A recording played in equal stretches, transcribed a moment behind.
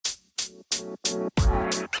Yo,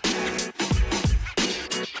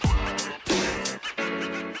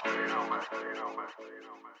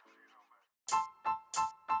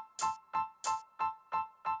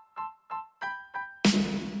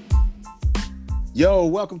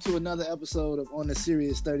 welcome to another episode of On the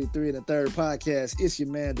Serious 33 and the Third podcast. It's your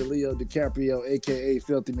man, DeLeo DiCaprio, a.k.a.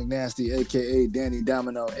 Filthy McNasty, a.k.a. Danny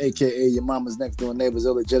Domino, a.k.a. your mama's next door neighbor's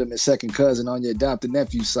illegitimate second cousin on your adopted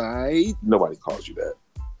nephew side. Nobody calls you that.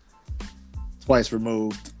 Twice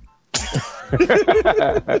removed.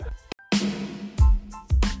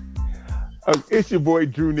 It's your boy,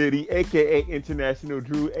 Drew Nitty, a.k.a. International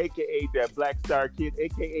Drew, a.k.a. that Black Star Kid,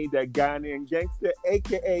 a.k.a. that Ghanaian gangster,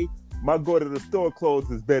 a.k.a. my go to the store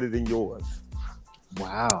clothes is better than yours.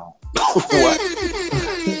 Wow. What?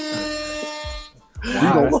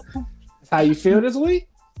 Wow, that's how you feel this week?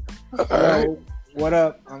 All right. What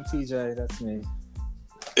up? I'm TJ. That's me.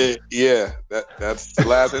 Yeah, that's the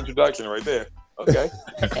last introduction right there. Okay.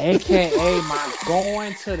 AKA my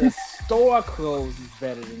going to the store clothes is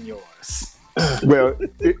better than yours. Well,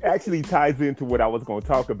 it actually ties into what I was going to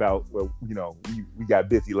talk about. Well, we got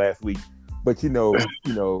busy last week, but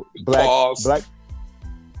black.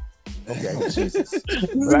 Okay. Oh, Jesus.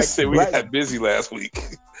 We got busy last week.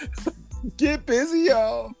 Get busy,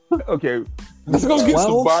 y'all. Okay. Let's go get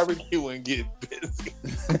some barbecue and get busy.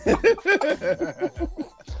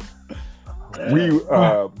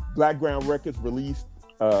 Black Ground Records released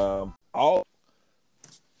all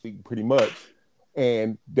pretty much,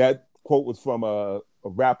 and that quote was from a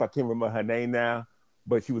rapper. I can't remember her name now,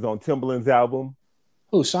 but she was on Timbaland's album.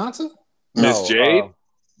 Who, Shanta? Miss Jade?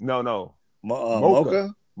 No.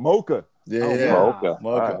 Mocha? Mocha. Yeah. Mocha.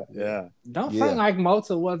 Mocha. Yeah. Don't think like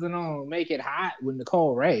Mocha wasn't on Make It Hot with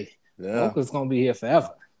Nicole Ray. Yeah. Mocha's gonna be here forever.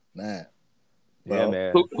 Man. Yeah,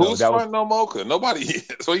 man. Who's fronting on Mocha? Nobody is.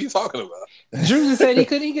 What are you talking about? Drew just said he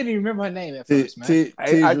couldn't even remember her name at first, man.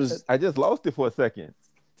 I just lost it for a second.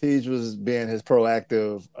 Tej was being his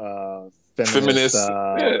proactive feminist.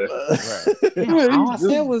 Yeah. All I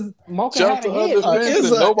said was Mocha had a hit.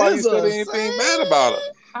 Nobody said anything bad about her.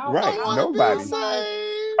 Right. Nobody.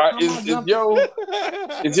 Is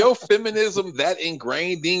your feminism that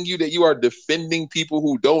ingrained in you that you are defending people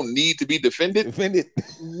who don't need to be defended?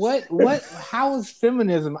 What? How is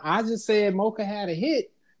feminism? I just said Mocha had a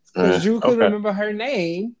hit because Drew couldn't remember her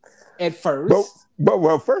name at first.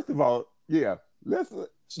 But first of all, yeah. Did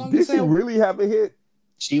she really have a hit?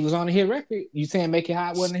 She was on a hit record. You saying Make It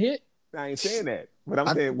Hot wasn't a hit? I ain't saying that. But I'm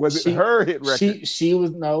saying, was it her hit record? She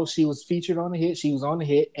was featured on the hit. She was on the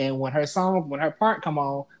hit. And when her part come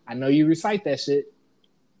on, I know you recite that shit.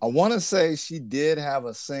 I want to say she did have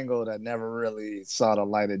a single that never really saw the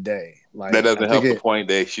light of day. Like, that doesn't help the point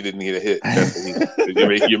that she didn't need a hit.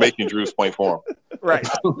 You're making Drew's point for him. Right.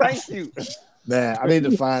 Thank you. Man, I need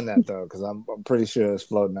to find that though, because I'm pretty sure it's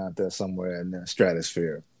floating out there somewhere in the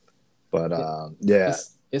stratosphere. But yeah.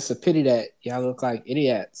 It's a pity that y'all look like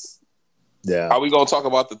idiots. Yeah. Are we going to talk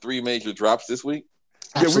about the three major drops this week?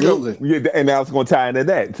 Absolutely. And I was going to tie into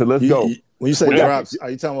that. So let's go. When you say drops, are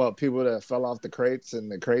you talking about people that fell off the crates in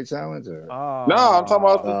the crate challenge? Or? No, I'm talking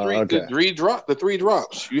about the three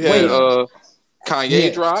drops. You had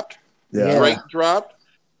Kanye dropped, Drake dropped,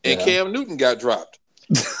 and Cam Newton got dropped.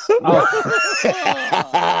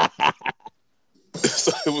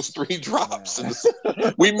 So it was three drops.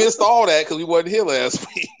 We missed all that because we wasn't here last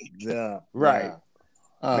week. Yeah. Right.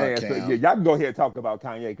 Man, so y'all can go ahead and talk about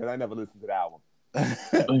Kanye because I never listened to the album.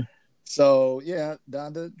 So yeah,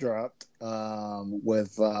 Donda dropped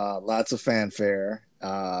with lots of fanfare.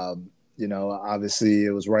 Obviously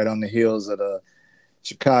it was right on the heels of the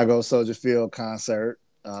Chicago Soldier Field concert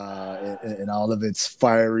in all of its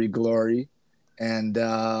fiery glory, and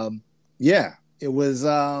it was.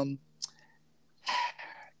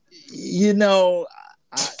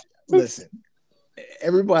 Listen.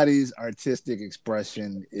 Everybody's artistic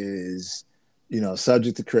expression is,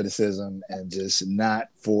 subject to criticism and just not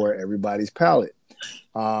for everybody's palate.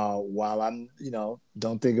 While I'm,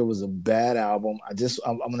 don't think it was a bad album, I'm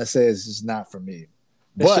gonna say it's just not for me.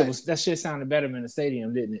 That shit sounded better in the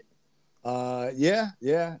stadium, didn't it? Yeah.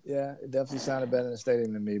 It definitely sounded better in the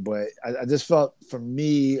stadium than me. But I just felt, for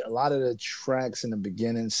me, a lot of the tracks in the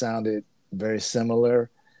beginning sounded very similar,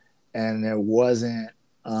 and there wasn't.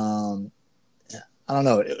 I don't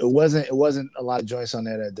know. It wasn't a lot of joints on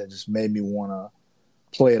there that just made me want to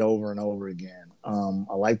play it over and over again.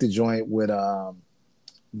 I like the joint with the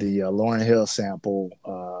Lauryn Hill sample.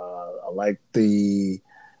 I like the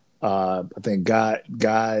I think God.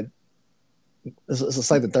 It's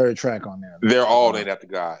like the third track on there. They're all named after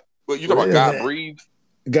God. But you talking about God Breathed?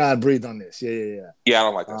 God Breathed on this. Yeah. Yeah, I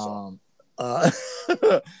don't like that song.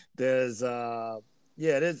 There's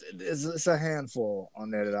it's a handful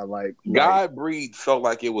on there that I like. God Breed felt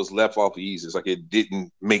like it was left off of Yeezus, like it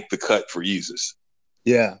didn't make the cut for Yeezus.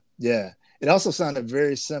 Yeah. It also sounded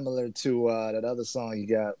very similar to that other song you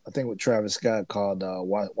got, I think, with Travis Scott called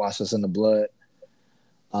 "Wash Us in the Blood."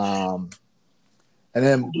 And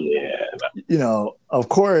then, of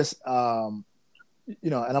course, and I'm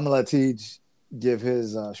gonna let Tej give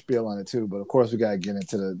his spiel on it too. But of course, we gotta get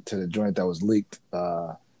into the joint that was leaked,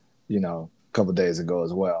 a couple days ago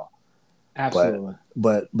as well. Absolutely.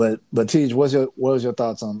 But Tej, what was your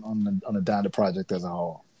thoughts on the Donda project as a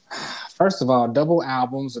whole? First of all, double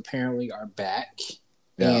albums apparently are back,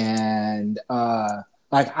 and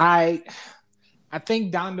I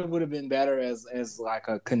think Donda would have been better as like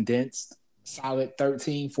a condensed, solid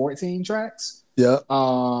 13, 14 tracks. Yeah. A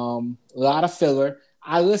lot of filler.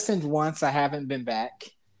 I listened once. I haven't been back.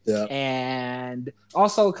 Yeah. And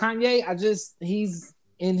also Kanye, he's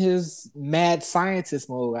in his mad scientist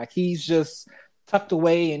mode. Like he's just tucked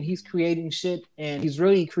away and he's creating shit, and he's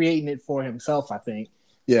really creating it for himself, I think.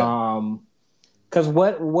 Yeah. Because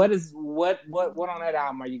what on that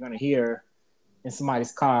album are you gonna hear in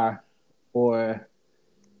somebody's car or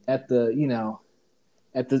at the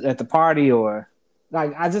at the party, or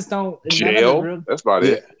like I just don't jail. That's about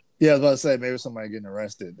it. Yeah, I was about to say maybe somebody getting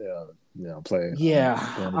arrested. Playing.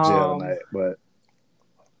 Yeah. Going to jail tonight, but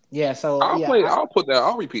yeah. So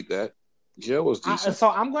I'll repeat that. Jail was decent. So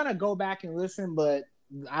I'm gonna go back and listen, but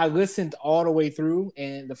I listened all the way through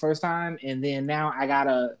and the first time, and then now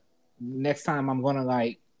next time I'm gonna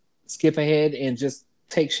like skip ahead and just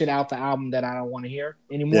take shit out the album that I don't want to hear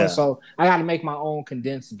anymore. Yeah. So I got to make my own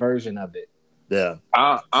condensed version of it. Yeah.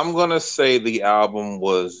 I'm gonna say the album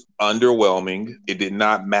was underwhelming. It did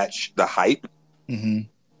not match the hype. Mm-hmm.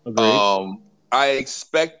 Agreed. I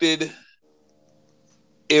expected,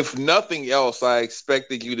 if nothing else, I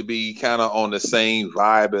expected you to be kind of on the same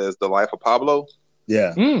vibe as The Life of Pablo.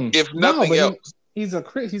 Yeah. If nothing else, he's a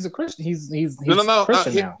Christian. He's no.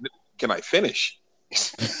 Christian now. Can I finish?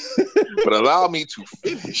 But allow me to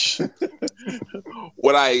finish.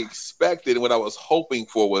 What I expected and what I was hoping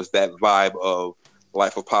for was that vibe of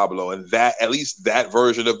Life of Pablo, and that at least that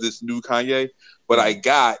version of this new Kanye. But I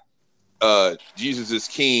got Jesus is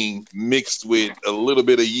King mixed with a little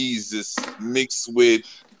bit of Yeezus mixed with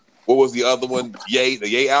what was the other one? The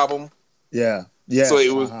Ye album. Yeah. So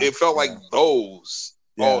it was. It felt like those.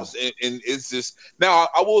 Yeah. And it's just now.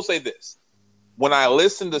 I will say this: when I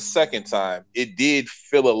listened the second time, it did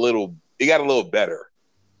feel it got a little better.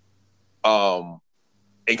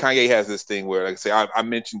 And Kanye has this thing where, like I say, I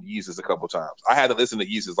mentioned Yeezus a couple times. I had to listen to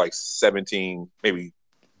Yeezus like 17, maybe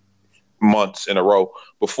months in a row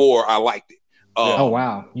before I liked it. Oh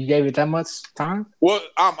wow, you gave it that much time? Well,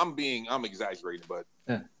 I'm exaggerating, but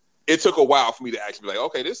it took a while for me to actually be like,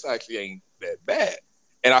 okay, this actually ain't that bad.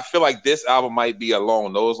 And I feel like this album might be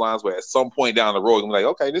along those lines, where at some point down the road, I'm like,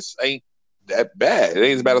 okay, this ain't that bad. It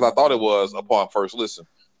ain't as bad as I thought it was upon first listen.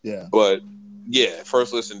 Yeah. But yeah,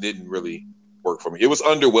 first listen didn't really work for me. It was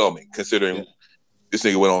underwhelming considering this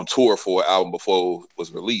nigga went on tour for an album before it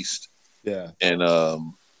was released. Yeah. And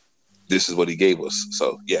this is what he gave us.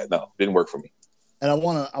 So yeah, no, didn't work for me. And I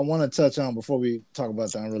wanna touch on, before we talk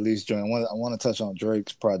about the unreleased joint, I wanna touch on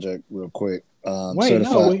Drake's project real quick. We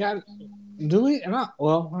got. Do we?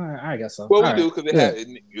 Well, I guess so. Well, we do, because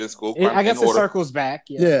let's go. I guess it circles back.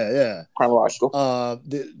 Yeah. Chronological.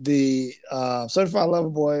 The Certified Lover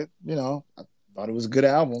Boy, I thought it was a good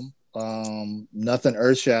album. Nothing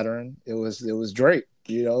earth shattering. It was Drake.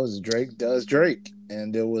 It was Drake does Drake,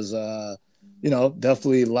 and there was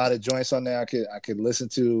definitely a lot of joints on there I could listen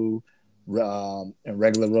to in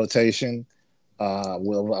regular rotation. I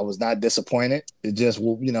was not disappointed. It just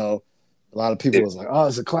a lot of people was like, "Oh,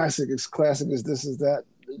 it's a classic. It's classic. It's this, is that."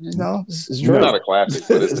 It's Drake. It's not a classic,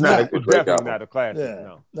 but it's definitely not a classic.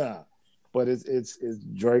 Yeah, no. But it's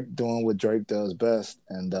Drake doing what Drake does best,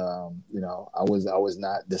 and I was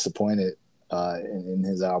not disappointed in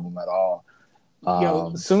his album at all.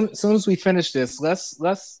 Soon as we finish this,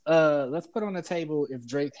 let's put on the table if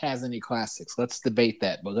Drake has any classics. Let's debate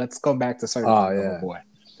that, but let's go back to Certified Lover Boy.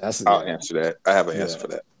 I'll answer that. I have an answer for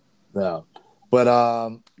that. No. But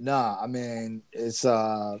I mean, it's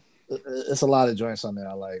a lot of joints on there.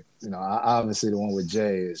 I like, obviously the one with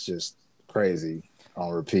Jay is just crazy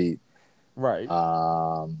on repeat. Right.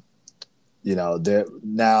 There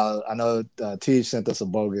now I know Tej sent us a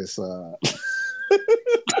bogus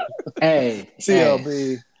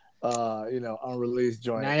CLB unreleased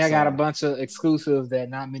joint. Now y'all got a bunch of exclusives that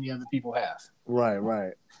not many other people have.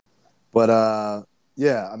 Right. But I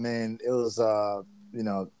mean, it was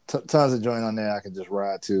tons of joint on there I can just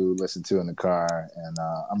ride to, listen to in the car, and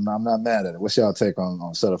I'm not mad at it. What's y'all take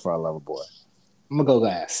on Certified Lover Boy? I'm gonna go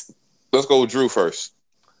last. Let's go with Drew first.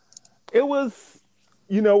 It was,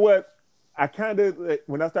 you know what? I kind of,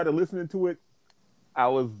 when I started listening to it, I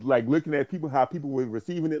was like looking at how people were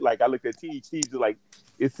receiving it. Like I looked at THT, like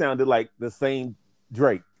it sounded like the same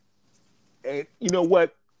Drake. And you know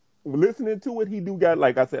what? Listening to it, he do got,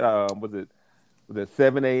 like I said, was it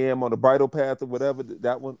 7 a.m. on the Bridle Path or whatever?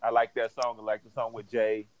 That one, I like that song. I like the song with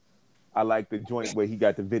Jay. I like the joint where he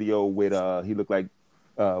got the video with he looked like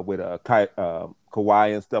with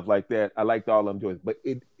Kawhi and stuff like that. I liked all them joints, but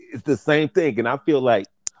it's the same thing. And I feel like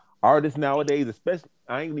artists nowadays, especially,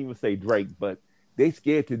 I ain't even say Drake, but they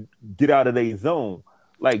scared to get out of their zone.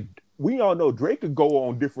 Like we all know Drake could go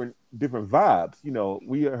on different vibes. You know,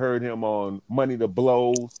 we heard him on Money to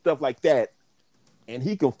Blow, stuff like that. And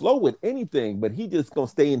he can flow with anything, but he just gonna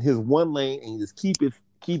stay in his one lane and just keep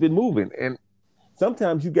it moving. And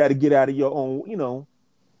sometimes you got to get out of your own,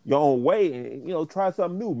 your own way and try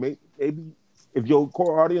something new. Maybe if your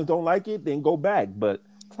core audience don't like it, then go back. But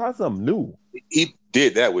try something new. He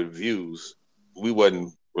did that with Views. We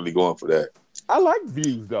wasn't really going for that. I like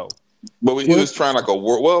Views though. But he was trying like a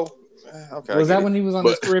word. Well, okay. Was that when he was on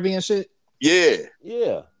this Caribbean shit? Yeah.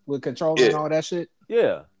 Yeah. With Controller and all that shit?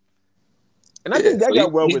 Yeah. And I think that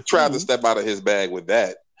got well received. He tried to step out of his bag with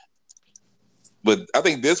that. But I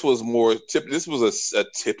think this was more this was a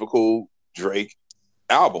typical Drake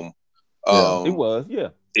album. It was, yeah.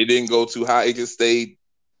 It didn't go too high. It just stayed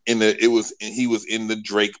he was in the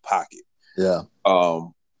Drake pocket. Yeah.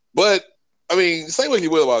 But I mean, say what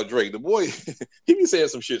you will about Drake, the boy, he be saying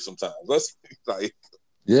some shit sometimes.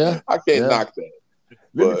 I can't knock that.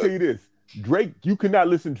 Let me tell you this. Drake, you could not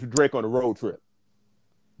listen to Drake on a road trip.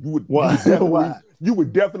 You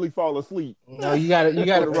would definitely fall asleep. No, you gotta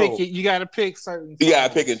pick it. You gotta pick certain songs. You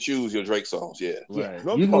gotta pick and choose your Drake songs, yeah. Right.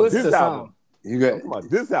 You can listen to song. You got about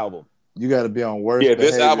this album. You gotta be on worst. Yeah,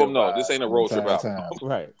 this album, no. This ain't a road trip album.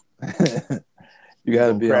 Right. You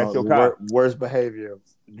gotta be on worst behavior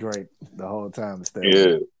Drake the whole time to stay.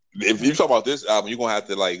 Yeah. If you talk about this album, you're gonna have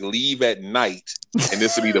to like leave at night, and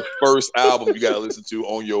this will be the first album you gotta listen to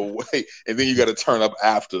on your way, and then you gotta turn up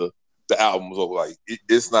after the album was over. Like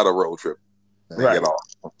it's not a road trip, right? At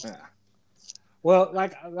all. Yeah. Well,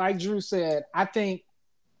 like Drew said, I think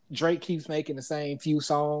Drake keeps making the same few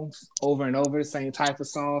songs over and over, same type of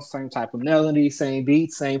songs, same type of melody, same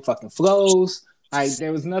beats, same fucking flows. Like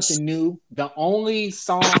there was nothing new. The only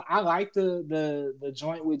song I like the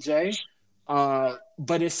joint with Jay.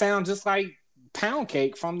 But it sounds just like Pound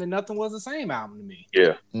Cake from the Nothing Was the Same album to me.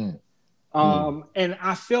 Yeah. And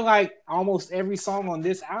I feel like almost every song on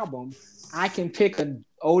this album, I can pick an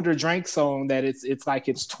older Drake song that it's like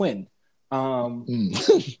its twin.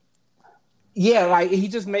 Yeah, like he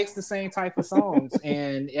just makes the same type of songs.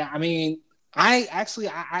 And I mean, I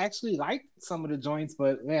actually like some of the joints,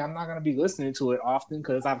 but man, I'm not gonna be listening to it often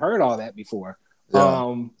because I've heard all that before.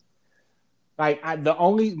 Yeah.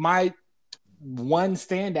 My one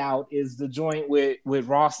standout is the joint with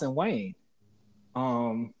Ross and Wayne.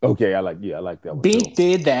 Okay, I like that one. Bink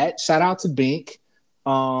did that. Shout out to Bink.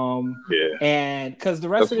 Yeah. And because the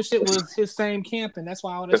rest of the shit was his same camp, and that's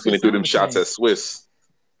why all that. That's when he threw them shots at Swiss.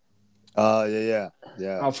 Yeah.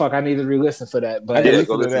 Oh fuck! I need to re-listen for that. But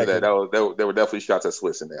go listen to that. There were definitely shots at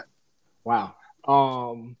Swiss in there. Wow.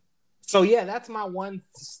 So yeah, that's my one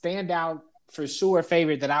standout for sure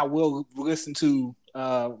favorite that I will listen to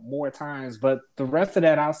more times. But the rest of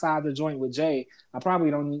that outside the joint with Jay, I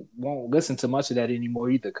probably won't listen to much of that anymore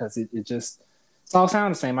either because it's all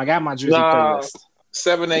sound the same. I got my Jersey playlist.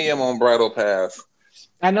 7 a.m. on Bridle Path.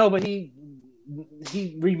 I know, but he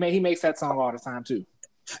makes that song all the time too.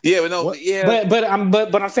 Yeah, but no, what? yeah. But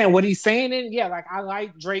I'm saying what he's saying in, yeah, like I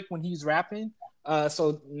like Drake when he's rapping.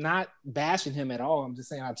 So not bashing him at all. I'm just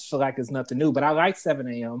saying I just feel like it's nothing new. But I like 7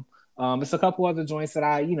 a.m. It's a couple other joints that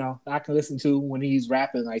I can listen to when he's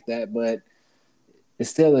rapping like that, but it's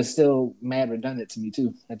still mad redundant to me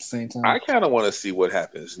too at the same time. I kind of want to see what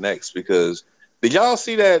happens next because did y'all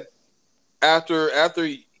see that after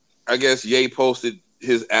I guess Ye posted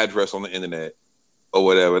his address on the internet or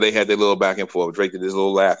whatever, they had their little back and forth. Drake did this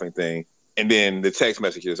little laughing thing, and then the text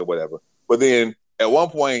messages or whatever. But then at one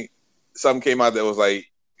point, something came out that was like,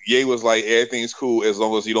 Ye was like, everything's cool as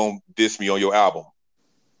long as you don't diss me on your album.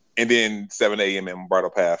 And then 7 a.m. and Bridle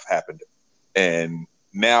Path happened. And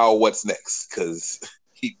now what's next? Because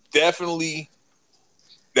he definitely,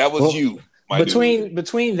 that was you.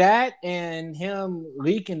 Between that and him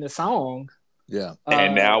leaking the song, Yeah.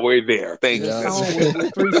 And now we're there. Thank This you. song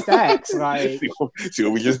with 3 Stacks, like See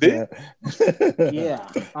what we just did? yeah.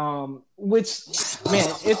 Which man,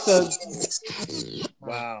 it's a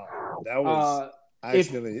wow. That was I if-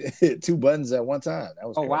 accidentally hit 2 buttons at one time. That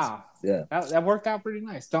was oh crazy. wow. Yeah. That worked out pretty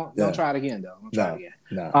nice. Don't try it again though. Don't try it again.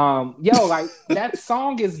 No. Yo, like that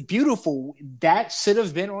song is beautiful. That should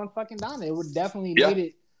have been on fucking Donna. It would definitely made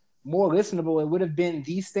it more listenable. It would have been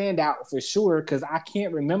the standout for sure. Cause I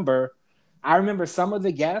can't remember. I remember some of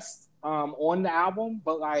the guests on the album,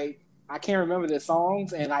 but like I can't remember the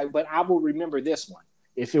songs, and but I will remember this one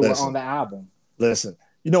if it were on the album. Listen,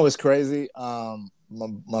 you know what's crazy?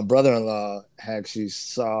 My brother-in-law actually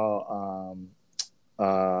saw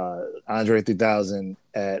Andre 3000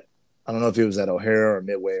 at, I don't know if it was at O'Hare or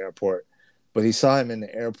Midway Airport, but he saw him in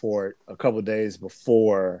the airport a couple of days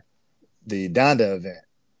before the Donda event.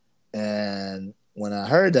 And when I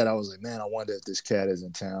heard that, I was like, man, I wonder if this cat is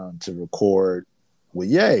in town to record with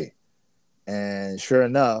Ye. And sure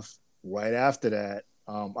enough, right after that,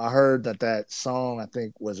 I heard that song, I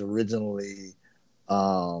think, was originally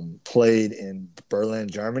played in Berlin,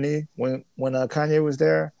 Germany when Kanye was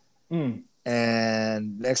there. Mm.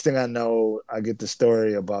 And next thing I know, I get the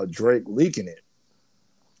story about Drake leaking it.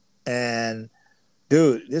 And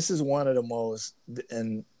dude, this is one of the most,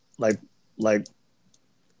 and like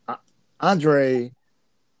Andre,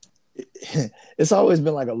 it's always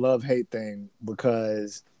been like a love-hate thing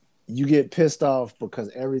because you get pissed off because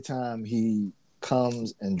every time he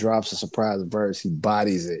comes and drops a surprise verse, he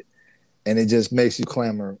bodies it. And it just makes you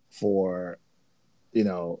clamor for, you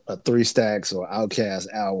know, a 3 Stacks or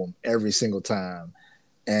Outkast album every single time.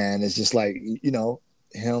 And it's just like, you know,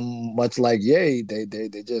 him, much like Ye, they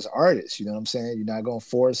just artists, you know what I'm saying? You're not going to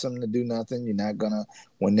force them to do nothing. You're not going to,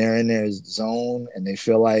 when they're in their zone and they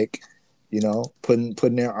feel like, you know, putting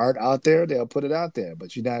their art out there, they'll put it out there.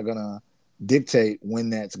 But you're not going to dictate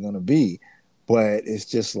when that's going to be. But it's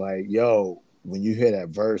just like, yo, when you hear that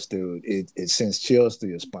verse, dude, it sends chills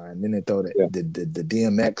through your spine. Then they throw the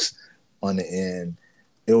DMX on the end.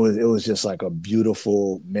 It was just like a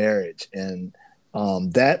beautiful marriage. And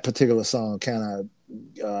that particular song kind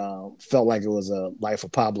of felt like it was a Life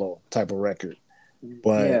of Pablo type of record.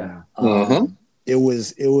 But it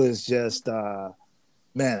was just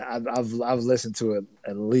man, I've listened to it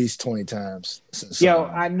at least 20 times since. Yo,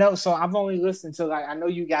 I know. So I've only listened to, like, I know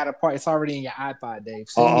you got a part. It's already in your iPod, Dave.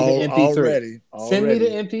 Send me the MP3. Already. Send me the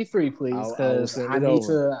MP3, please, because I need over.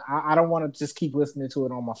 to. I don't want to just keep listening to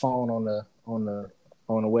it on my phone on the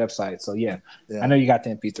website. So yeah, I know you got the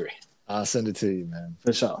MP3. I'll send it to you, man,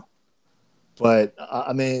 for sure. But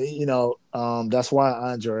I mean, you know, that's why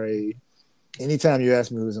Andre. Anytime you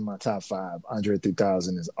ask me who's in my top 5, Andre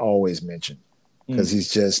 3000 is always mentioned. Because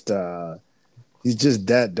he's just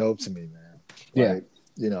that dope to me, man. Like,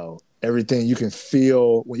 you know, everything you can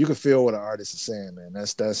feel what an artist is saying, man.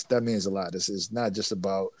 That means a lot. This is not just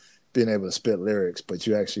about being able to spit lyrics, but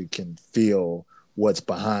you actually can feel what's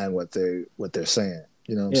behind what they're saying.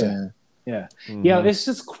 You know what I'm saying? Yeah. Yeah, it's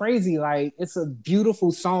just crazy. Like, it's a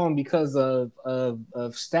beautiful song because of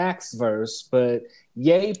Stack's verse, but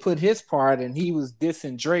Ye put his part and he was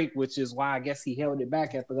dissing Drake, which is why I guess he held it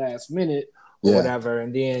back at the last minute. Or whatever,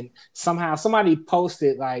 and then somehow somebody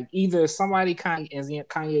posted, like, either somebody in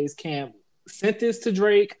Kanye's camp sent this to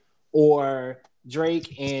Drake, or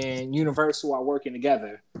Drake and Universal are working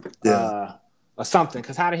together, or something.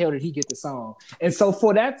 Because how the hell did he get the song? And so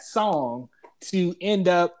for that song to end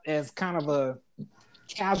up as kind of a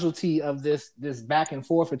casualty of this back and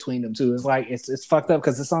forth between them two, it's like it's fucked up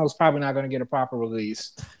because the song's probably not going to get a proper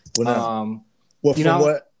release.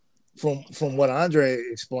 From what Andre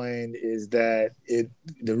explained is that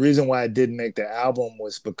the reason why it didn't make the album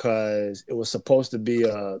was because it was supposed to be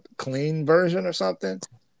a clean version or something,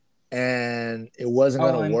 and it wasn't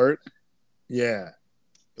going to work. Yeah,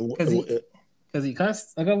 because he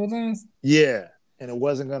cussed a couple times. Yeah, and it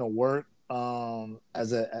wasn't going to work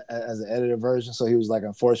as an edited version. So he was like,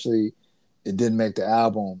 unfortunately, it didn't make the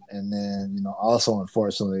album, and then, you know, also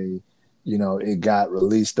unfortunately, you know, it got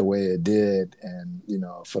released the way it did, and, you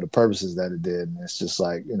know, for the purposes that it did. And it's just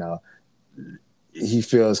like, you know, he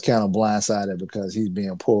feels kind of blindsided because he's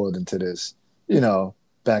being pulled into this, you know,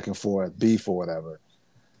 back and forth beef or whatever.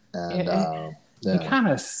 And it kind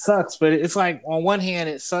of sucks, but it's like, on one hand,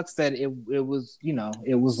 it sucks that it was, you know,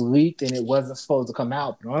 it was leaked and it wasn't supposed to come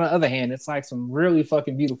out. But on the other hand, it's like some really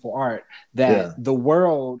fucking beautiful art that the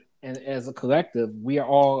world, and as a collective, we are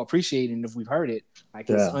all appreciating if we've heard it. Like,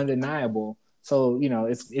 it's undeniable. So, you know,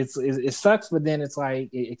 it sucks, but then it's like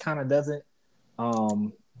it kind of doesn't.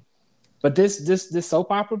 But this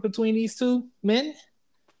soap opera between these two men.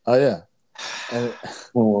 Oh yeah, and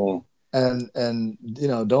And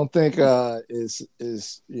don't think is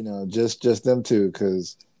just them two,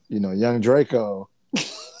 because young Draco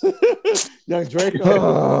young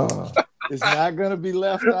Draco is not gonna be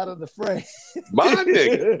left out of the fray. My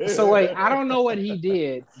nigga. So wait, I don't know what he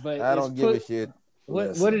did, but I don't give a shit.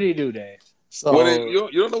 What did he do, Dave? So you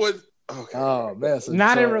don't know what? Okay. Oh man,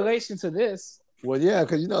 Not in relation to this. Well, yeah,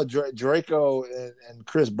 because Draco and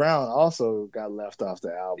Chris Brown also got left off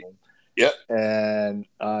the album. Yep. And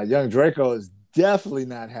young Draco is definitely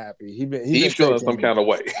not happy. He's feeling some kind of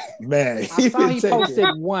way. Man, I saw he posted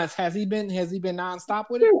once. Has he been nonstop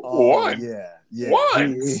with it? One. Yeah.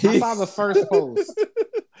 Once. I saw the first post.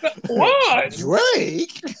 What?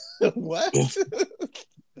 Drake? What?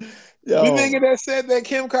 Yo, The nigga that said that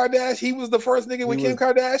Kim Kardashian, he was the first nigga with Kim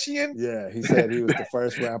Kardashian? Yeah, he said he was the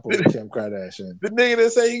first rapper with Kim Kardashian. The nigga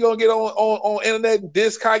that said he gonna get on internet and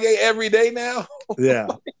diss Kanye every day now? Yeah.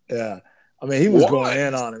 I mean, he was going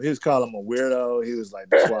in on him. He was calling him a weirdo. He was like,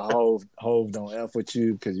 "That's why Hove don't F with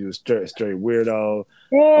you, because you was straight weirdo."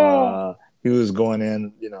 He was going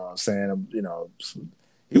in, saying,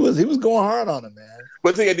 he was going hard on him, man.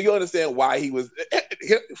 But do you understand why he was?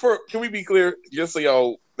 Can we be clear, just so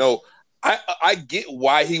y'all know? I get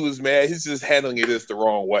why he was mad. He's just handling it the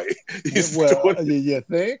wrong way. He's you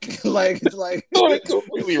think? It's like doing it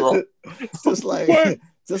completely wrong.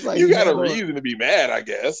 Just like you got a reason to be mad, I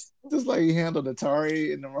guess. Just like he handled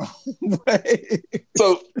Atari in the wrong way.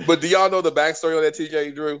 So, but do y'all know the backstory on that,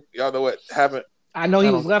 TJ Drew? Y'all know what happened? I know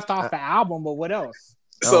he was left off the album, but what else?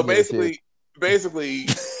 So basically,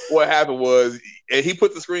 what happened was, and he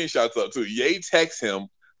put the screenshots up too. Ye texted him,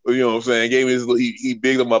 you know what I'm saying? Gave him he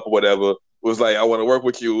bigged him up or whatever. Was like, I want to work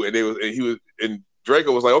with you, and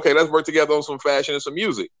Draco was like, okay, let's work together on some fashion and some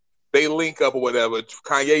music. They link up or whatever.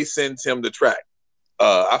 Kanye sends him the track.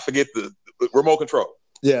 I forget the remote control.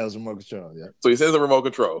 Yeah, it was remote control. Yeah. So he sends the remote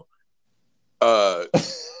control.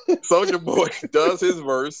 Soulja Boy does his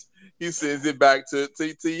verse. He sends it back to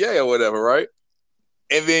Ye or whatever, right?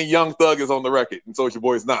 And then Young Thug is on the record, and Soulja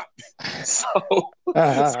Boy is not. So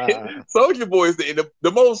Soulja Boy is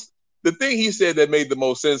the thing he said that made the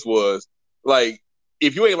most sense was, like,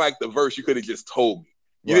 if you ain't like the verse, you could have just told me.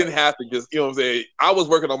 You didn't have to just, what I'm saying? I was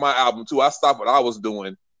working on my album too. I stopped what I was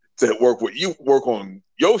doing to work on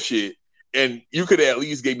your shit, and you could at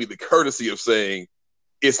least gave me the courtesy of saying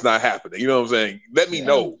it's not happening. You know what I'm saying? Let me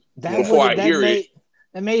know before I hear it.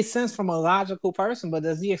 That made sense from a logical person, but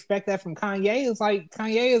does he expect that from Kanye? It's like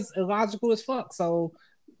Kanye is illogical as fuck. So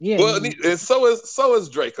yeah. Well, and so is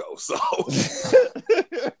Draco. So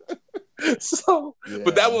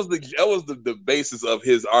but that was the basis of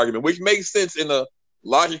his argument, which makes sense in a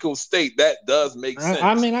logical state. That does make sense.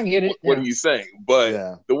 I mean, I get it. What he's saying,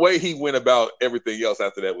 but the way he went about everything else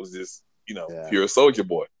after that was just, pure Soulja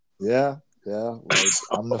Boy. Yeah. Like,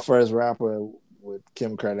 I'm the first rapper with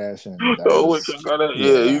Kim Kardashian.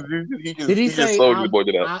 Did he say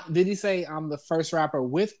did he say I'm the first rapper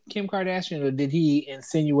with Kim Kardashian, or did he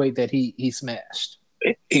insinuate that he smashed?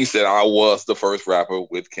 He said I was the first rapper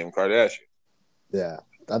with Kim Kardashian. Yeah,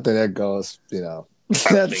 I think that goes,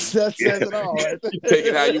 that says it all. Right? Take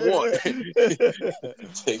it how you want.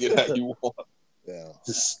 Take it how you want. Yeah.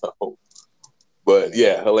 So, but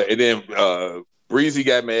yeah, and then Breezy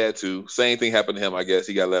got mad too. Same thing happened to him. I guess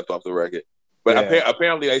he got left off the record. But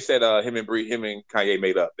apparently, they said him and Kanye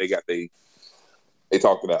made up. They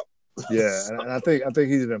talked it out. Yeah, and I think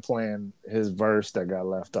he's been playing his verse that got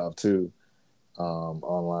left off too,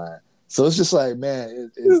 online. So it's just like,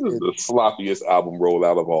 man, this is the sloppiest album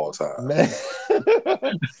rollout of all time. Man.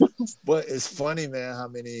 But it's funny, man, how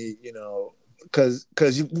many, because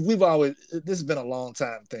we've always, this has been a long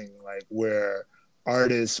time thing, like where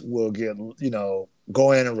artists will get,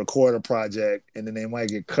 go in and record a project, and then they might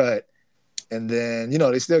get cut. And then,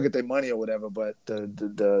 they still get their money or whatever, but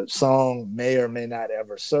the song may or may not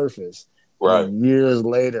ever surface. Right. And years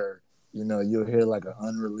later, you'll hear like an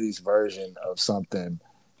unreleased version of something.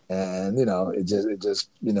 And, it just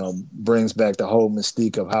brings back the whole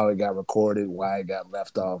mystique of how it got recorded, why it got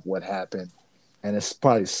left off, what happened. And it's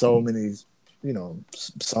probably so many,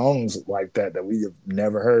 songs like that we have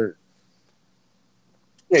never heard.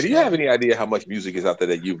 Yeah, do you have any idea how much music is out there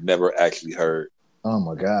that you've never actually heard? Oh,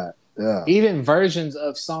 my God. Yeah. Even versions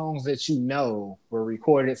of songs that were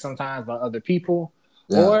recorded sometimes by other people,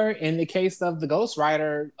 or in the case of the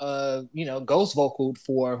ghostwriter, ghost vocaled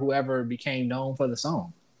for whoever became known for the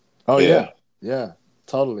song. Oh yeah,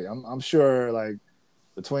 totally. I'm sure, like,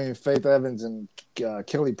 between Faith Evans and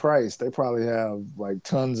Kelly Price, they probably have like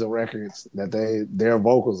tons of records that their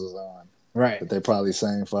vocals is on, right? That they probably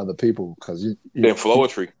sang for other people, because and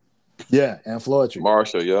Floetry. Yeah, and Floetry.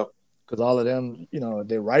 Marsha, yep. because all of them,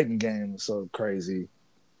 their writing game is so crazy.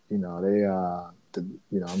 They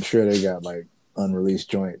I'm sure they got like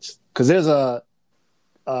unreleased joints. Because there's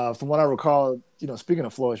from what I recall, speaking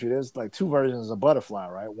of Flourishing, there's like 2 versions of Butterfly,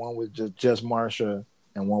 right? One with just Marsha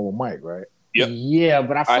and one with Mike, right? Yep. Yeah,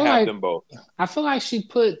 but I have like them both. I feel like she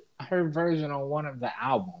put her version on one of the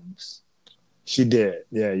albums. She did.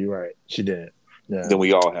 Yeah, you're right. She did. Yeah. Then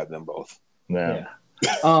we all have them both. Yeah.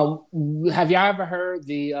 Have y'all ever heard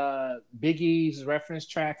the Biggie's reference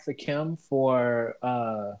track for Kim for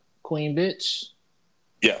Queen Bitch?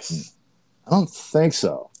 Yes. I don't think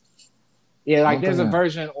so. Yeah, like there's a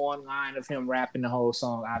version online of him rapping the whole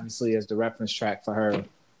song, obviously as the reference track for her.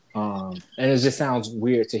 And it just sounds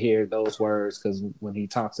weird to hear those words because when he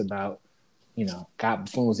talks about, got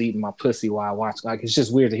buffoons eating my pussy while I watch, like it's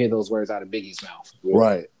just weird to hear those words out of Biggie's mouth.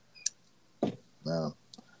 Right. No.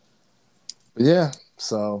 But yeah,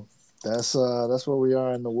 so that's where we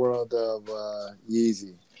are in the world of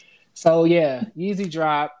Yeezy. So yeah, Yeezy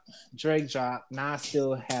drop, Drake drop. Nas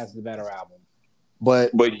still has the better album.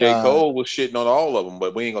 But J. Cole was shitting on all of them,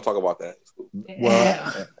 but we ain't gonna talk about that.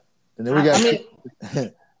 Well, and then we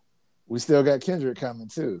got we still got Kendrick coming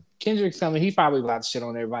too. Kendrick's coming. He probably about to shit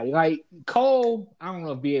on everybody. Like Cole, I don't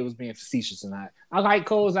know if BA was being facetious or not. I like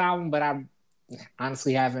Cole's album, but I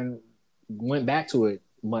honestly haven't went back to it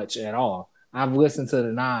much at all. I've listened to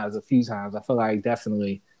the Nas a few times. I feel like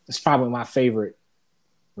definitely it's probably my favorite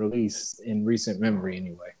release in recent memory.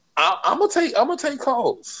 Anyway, I'm gonna take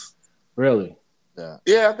Cole's. Really?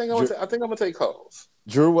 Yeah. I think I'm gonna take Cole's.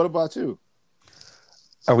 Drew, what about you?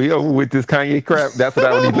 Are we over with this Kanye crap? That's what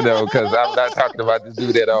I would need to know because I'm not talking about this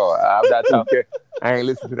dude at all. I'm not talking. I ain't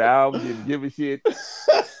listened to the album. Didn't give a shit.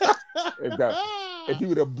 If he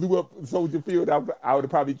would have blew up Soldier Field, I would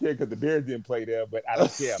have probably cared because the Bears didn't play there. But I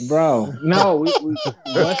don't care, bro. No. What's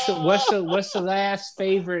the last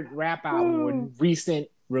favorite rap album or recent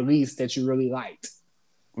release that you really liked?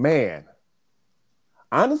 Man,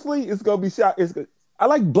 honestly, it's gonna be shot. I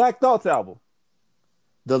like Black Thought's album.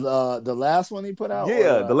 The last one he put out?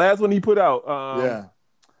 Yeah, the last one he put out. Yeah.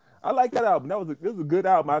 I like that album. It was a good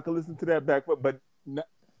album. I could listen to that back, but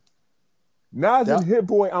Nas and Hit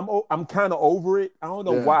Boy, I'm kind of over it. I don't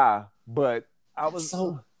know why, but I was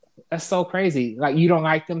that's so crazy. Like you don't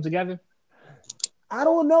like them together? I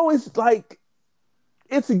don't know. It's like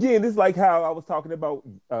it's like how I was talking about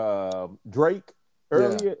Drake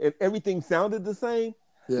earlier, and everything sounded the same.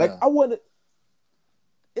 Yeah. Like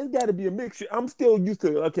it's got to be a mixture. I'm still used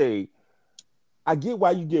to, I get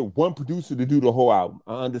why you get one producer to do the whole album.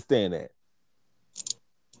 I understand that.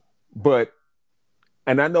 But,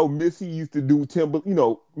 and I know Missy used to do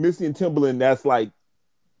Missy and Timbaland, that's like,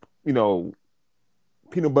 peanut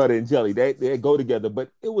butter and jelly. They go together. But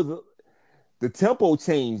it was, the tempo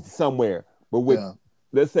changed somewhere. But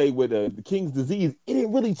let's say with the King's Disease, it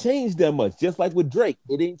didn't really change that much. Just like with Drake,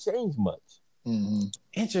 it didn't change much. Mm-hmm.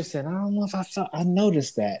 Interesting. I don't know if I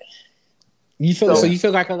noticed that. You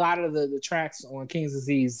feel like a lot of the tracks on King's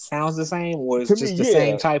Disease sounds the same, or it's just the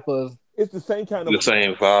same type of? It's the same kind of the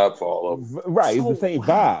same vibe for all of them. Right, it's the same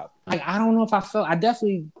vibe. Like I don't know if I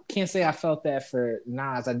definitely can't say I felt that for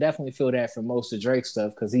Nas. I definitely feel that for most of Drake's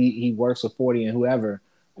stuff because he works with 40 and whoever.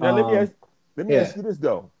 Now let me ask you this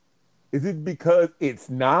though: is it because it's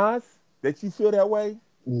Nas that you feel that way?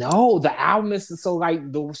 No, the album is so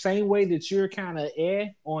like the same way that you're kind of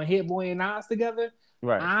on Hit Boy and Nas together.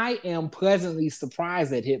 Right. I am pleasantly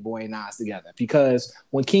surprised at Hit Boy and Nas together because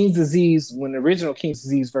when the original King's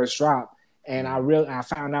Disease first dropped, and I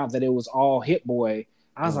found out that it was all Hit Boy,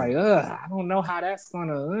 I was like, I don't know how that's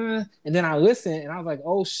gonna. And then I listened, and I was like,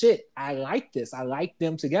 oh shit, I like this. I like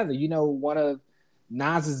them together. One of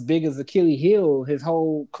Nas's biggest Achilles heel his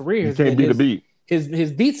whole career has been the beat.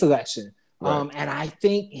 His beat selection. Right. And I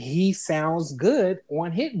think he sounds good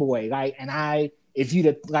on Hit Boy. Like I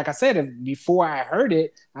said, before I heard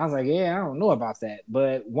it, I was like, I don't know about that.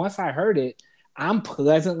 But once I heard it, I'm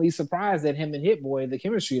pleasantly surprised at him and Hit Boy, the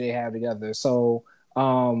chemistry they have together. So,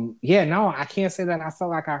 I can't say that I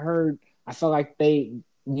felt like they,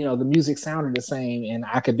 the music sounded the same and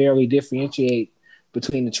I could barely differentiate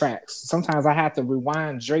between the tracks. Sometimes I have to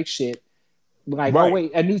rewind Drake shit. Like, oh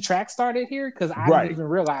wait, a new track started here? Because I didn't even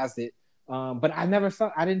realize it. But I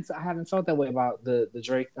haven't felt that way about the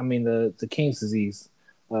Drake. I mean the King's Disease.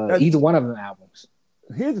 Either one of them albums.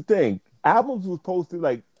 Here's the thing: albums was supposed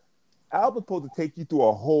to take you through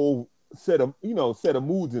a whole set of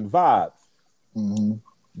moods and vibes. Mm-hmm.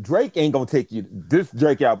 Drake ain't gonna take you. This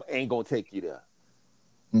Drake album ain't gonna take you there.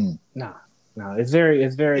 No, it's very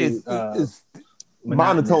it's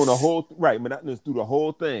monotone monotonous through the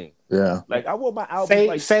whole thing. Yeah, like I want my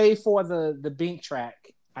album say for the Bink track.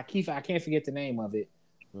 I can't forget the name of it.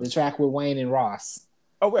 The track with Wayne and Ross.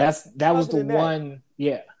 Oh, right. That was the one.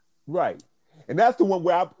 Yeah. Right. And that's the one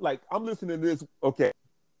where I'm listening to this. Okay.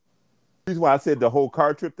 The reason why I said the whole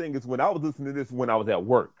car trip thing is when I was listening to this when I was at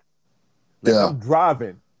work. Like I'm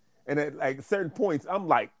driving, and at like certain points, I'm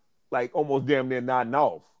like almost damn near nodding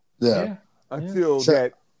off. Yeah. Until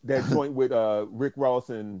that joint with Rick Ross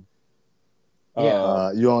and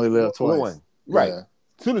You Only Live Twice. Right. Yeah.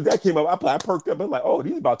 As soon as that came up, I perked up. I was like, oh,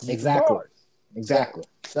 these about to be Exactly.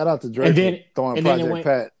 Shout out to Drake and then, throwing and Project went,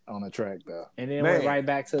 Pat on the track though. And then went right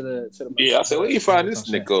back to the Yeah, I said, where you find this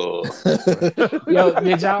nigga? Yo,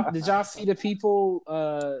 did y'all see the people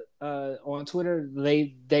on Twitter?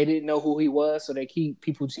 They didn't know who he was, so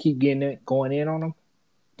people just keep going in on him.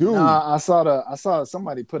 Dude, I saw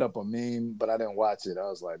somebody put up a meme, but I didn't watch it. I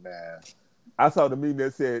was like, man. I saw the meme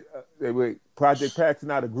that said, wait, Project Pat's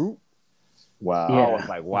not a group? Wow. Yeah. I was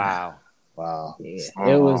like, wow. Wow. Yeah.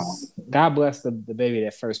 It was, God bless the baby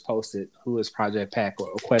that first posted who is Project Pat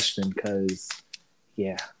or question, because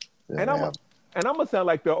And I'm gonna sound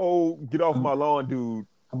like the old get off my lawn dude.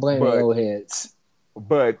 I'm blaming the old heads.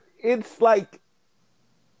 But it's like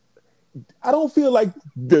I don't feel like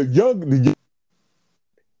the young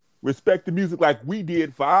respect the music like we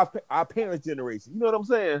did for our parents' generation. You know what I'm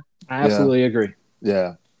saying? I absolutely agree.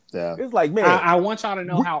 Yeah. Yeah. It's like, man, I want y'all to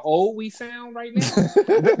know how old we sound right now.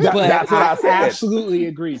 But I absolutely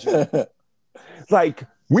agree, Joe. It's like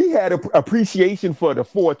we had an appreciation for the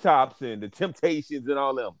Four Tops and the Temptations and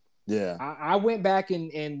all them. Yeah. I went back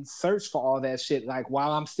and searched for all that shit. Like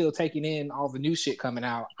while I'm still taking in all the new shit coming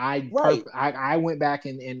out, I went back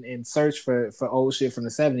and searched for old shit from the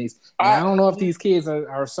 70s. And I don't know if these kids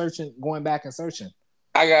are going back and searching.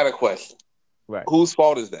 I got a question. Right. Whose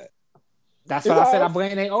fault is that? That's what I said. I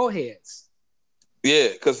blame they old heads. Yeah,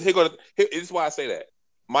 because this is why I say that.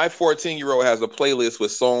 My 14-year-old has a playlist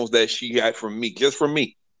with songs that she got from me, just from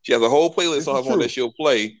me. She has a whole playlist on her phone that she'll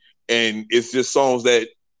play, and it's just songs that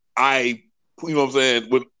you know what I'm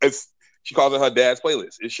saying? She calls it her dad's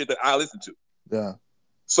playlist. It's shit that I listen to. Yeah.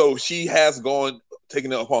 So she has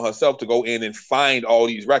taken it upon herself to go in and find all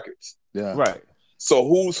these records. Yeah. Right. So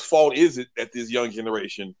whose fault is it that this young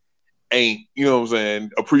generation ain't, you know what I'm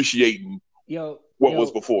saying, appreciating what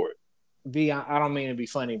was before it? I don't mean to be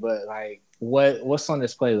funny, but like what's on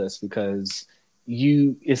this playlist? Because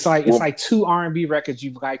it's like two R&B records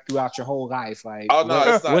you've liked throughout your whole life. Like, oh no,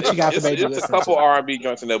 it's not. What you got the baby? It's a couple R&B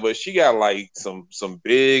joints in there, but she got like some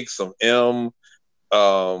Big, some M.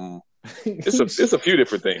 It's a few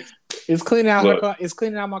different things. It's cleaning out her. It's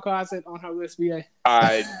cleaning out my closet on her list, BA.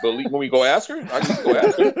 I believe when we go ask her, I can go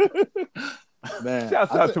ask her. Man,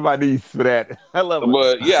 shout out to my niece for that. I love it.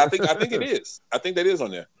 But yeah, I think it is. I think that is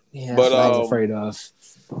on there. Yeah, but I was afraid of.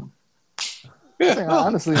 Yeah, I think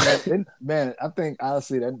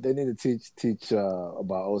honestly, they need to teach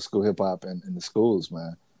about old school hip hop in the schools,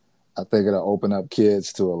 man. I think it'll open up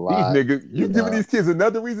kids to a lot. These niggas, you giving these kids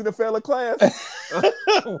another reason to fail a class?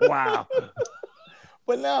 Wow.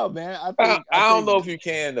 But no, man, I don't know if you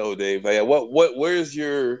can though, Dave. Like, where's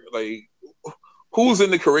your who's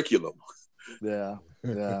in the curriculum? Yeah.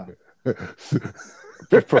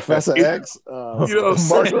 Professor X, you know what I'm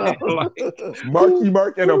saying? Marky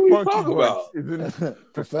Mark and a funky bunch.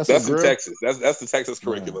 Professor That's Griff. in Texas. That's the Texas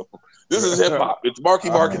curriculum. This is hip hop. It's Marky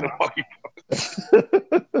Mark and the funky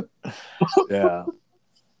bunch.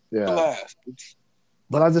 Yeah.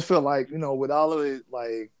 But I just feel like, with all of it,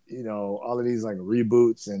 like, all of these like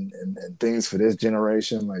reboots and things for this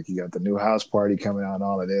generation, like you got the new House Party coming out and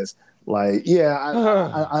all of this. Like,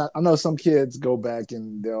 I know some kids go back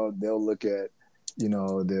and they'll look at,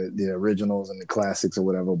 the originals and the classics or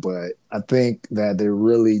whatever, but I think that they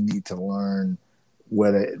really need to learn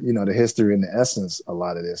where the history and the essence a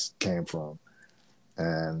lot of this came from.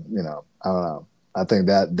 And, I don't know. I think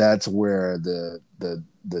that's where the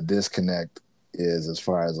disconnect is, as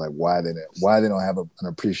far as like why they don't have an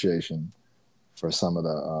appreciation for some of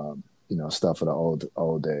the stuff of the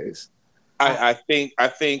old days. I think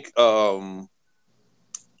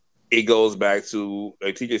it goes back to,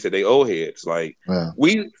 like TJ said, they old heads. Like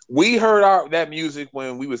we heard that music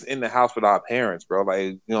when we was in the house with our parents, bro. Like,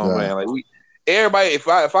 you know what I'm saying? Like everybody. If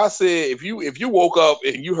I said if you woke up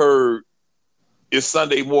and you heard it's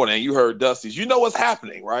Sunday morning and you heard Dusty's, you know what's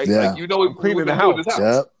happening, right? Yeah. Like we're cleaning the house.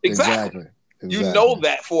 Yep, exactly. You know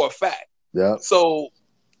that for a fact. Yeah. So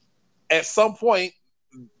at some point,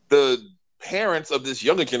 the parents of this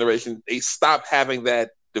younger generation, they stop having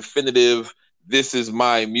that definitive, this is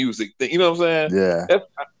my music thing. You know what I'm saying? Yeah.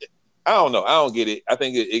 I don't know. I don't get it. I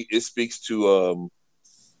think it speaks to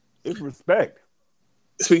it's respect.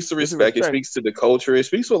 It speaks to respect. It speaks to the culture. It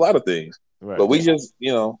speaks to a lot of things. Right. But we just,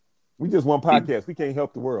 we just one podcast. We can't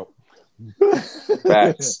help the world.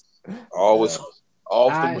 facts. Always,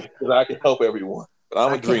 often because I can help everyone, but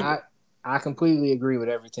I'm a dreamer. I completely agree with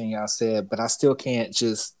everything y'all said, but I still can't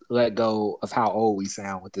just let go of how old we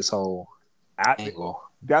sound with this whole angle.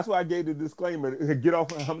 That's why I gave the disclaimer. Get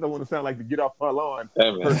off. I don't want to sound like the get off my lawn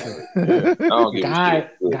person. Yeah. I don't give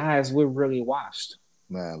guys, we're really washed.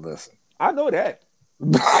 Man, listen. I know that.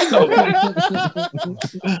 I know that.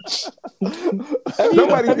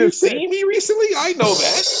 Have you seen me recently? I know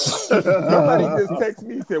that. Somebody just texted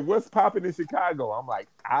me and said, "What's popping in Chicago?" I'm like,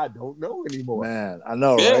 I don't know anymore. Man, I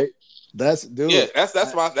know, right? That's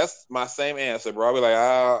my same answer, bro. I'll be like,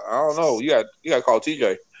 I don't know. You got to call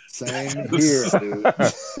TJ. Same here, dude.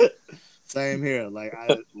 Same here.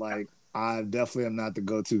 I definitely am not the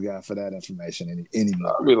go-to guy for that information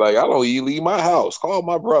anymore. I'll be like, I don't even leave my house. Call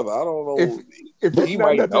my brother. I don't know. If it's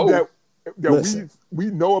not nothing that we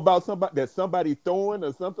know about somebody throwing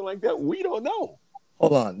or something like that, we don't know.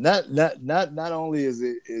 Hold on. Not only is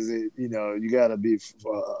it you got to be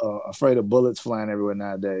afraid of bullets flying everywhere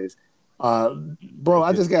nowadays. Bro,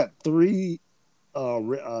 I just got 3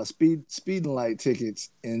 speeding light tickets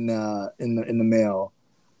in the mail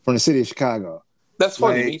from the city of Chicago. That's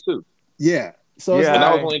funny. Me too. Yeah. So and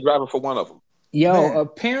I was only driving for one of them.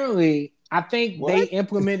 Apparently, I think they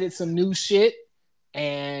implemented some new shit,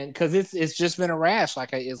 and because it's just been a rash.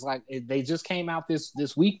 They just came out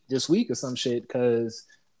this week or some shit. Because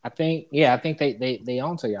I think they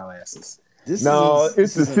onto y'all asses. It's the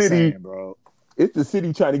city, insane, bro. It's the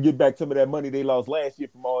city trying to get back some of that money they lost last year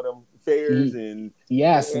from all them fairs and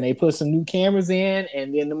they put some new cameras in,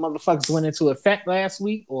 and then the motherfuckers went into effect last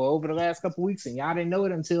week or over the last couple of weeks, and y'all didn't know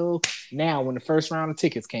it until now when the first round of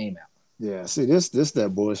tickets came out. Yeah, see this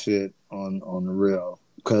that bullshit on the real,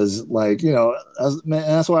 because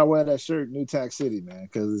that's why I wear that shirt, New Tax City, man,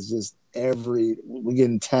 because it's just we're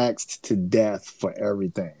getting taxed to death for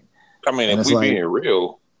everything. I mean, if we being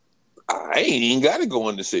real, I ain't even got to go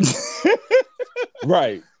in the city.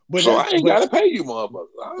 Right. But I ain't got to pay you, motherfucker.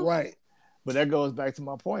 Right. But that goes back to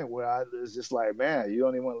my point where it's just like, man, you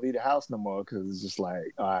don't even want to leave the house no more because it's just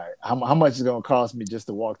like, all right, how much is it going to cost me just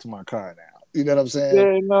to walk to my car now? You know what I'm saying?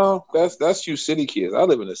 Yeah, no, that's you city kids. I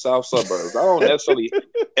live in the south suburbs. I don't necessarily,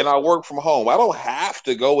 and I work from home. I don't have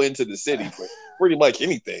to go into the city for pretty much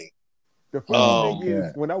anything. The funny thing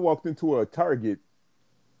is, when I walked into a Target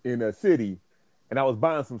in a city and I was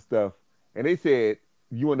buying some stuff, and they said,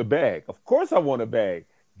 "You want a bag?" Of course I want a bag.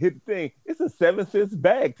 Hit the thing. It's a 7 cents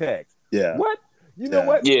bag tax. Yeah. What? You know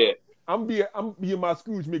what? Yeah. I'm being my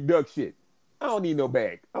Scrooge McDuck shit. I don't need no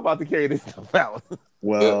bag. I'm about to carry this stuff out.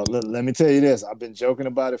 Well, let me tell you this. I've been joking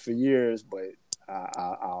about it for years, but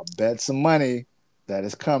I'll bet some money that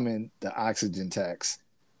it's coming. The oxygen tax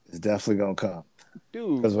is definitely gonna come,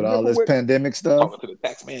 dude. Because with all this pandemic stuff, talking to the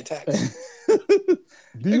tax man tax.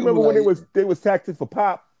 Do you remember when they was taxing for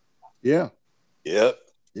pop? Yeah. Yep.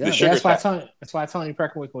 Yeah. That's why Tony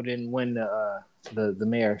Preckwinkle didn't win the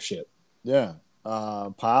mayorship. Yeah.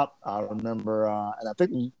 Pop. I remember, and I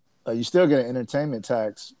think you still get an entertainment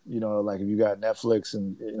tax. Like if you got Netflix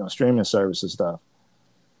and streaming service and stuff.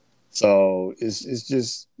 So it's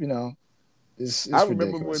just it's I ridiculous.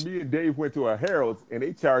 remember when me and Dave went to a Harold's and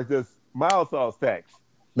they charged us mild sauce tax.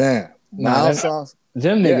 Man, mild sauce.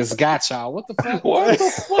 Them niggas got y'all. What the fuck? What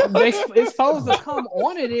the fuck? It's supposed to come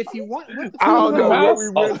on it if you want. What the fuck? I don't know what we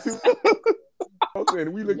went to.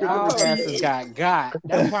 And we looked y'all at the asses got.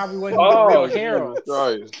 That's probably what real Harold.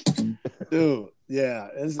 Dude, yeah.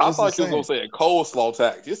 I thought you was gonna say a coleslaw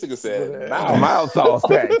tax. This nigga said mild sauce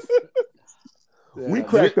tax. Yeah, we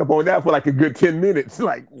cracked up on that for like a good 10 minutes.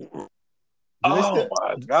 Like,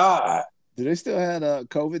 my God. Do they still have a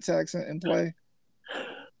COVID tax in play?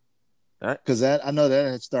 Because I know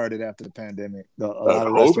that had started after the pandemic. A lot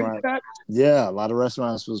of restaurants, a lot of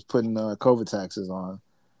restaurants was putting COVID taxes on.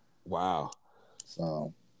 Wow.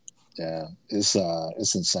 So, yeah, it's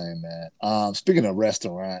insane, man. Speaking of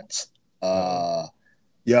restaurants,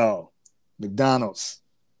 McDonald's,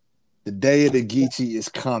 the day of the Geechee is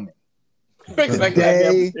coming. The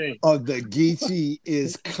day of the Geechee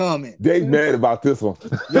is coming. They mad about this one.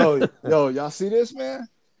 Yo, y'all see this, man?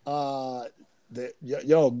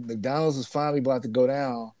 McDonald's is finally about to go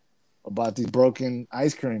down about these broken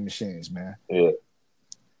ice cream machines, man. Yeah.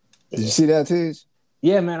 Did you see that, Tej?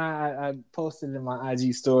 Yeah, man. I posted in my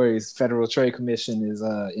IG stories. Federal Trade Commission is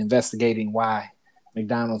investigating why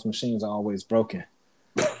McDonald's machines are always broken.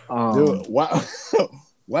 Dude,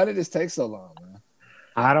 why did this take so long, man?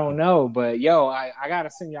 I don't know, but yo, I gotta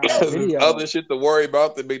send y'all a video. Other shit to worry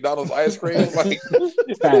about than McDonald's ice cream. Like,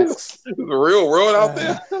 Facts. it's a real world out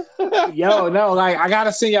there. Yo, no, like I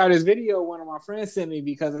gotta send y'all this video one of my friends sent me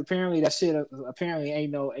because apparently that shit apparently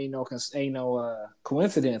ain't no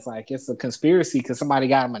coincidence. Like it's a conspiracy because somebody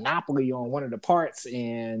got a monopoly on one of the parts,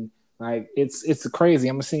 and like it's crazy.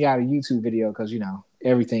 I'm gonna send y'all a YouTube video because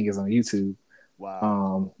everything is on YouTube.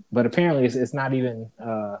 Wow. But apparently it's not even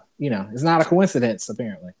it's not a coincidence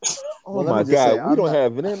apparently. Oh my God, we don't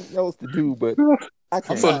have anything else to do, but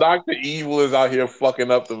so Dr. Evil is out here fucking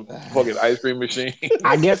up the fucking ice cream machine.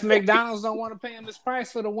 I guess McDonald's don't want to pay him this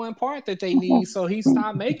price for the one part that they need, so he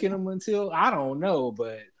stopped making them until I don't know,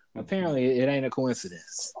 but apparently it ain't a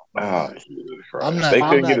coincidence. Oh, they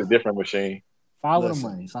couldn't get a different machine. Follow the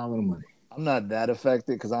money. I'm not that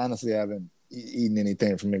affected because I honestly haven't eaten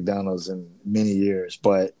anything from McDonald's in many years,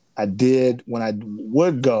 but I did when I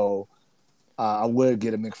would go. I would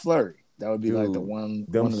get a McFlurry. That would be like the one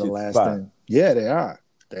of the last things. Yeah, they are.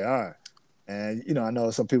 And I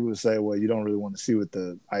know some people would say, well, you don't really want to see what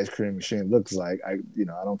the ice cream machine looks like. I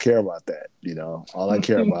don't care about that. All I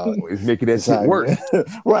care about is making that shit work.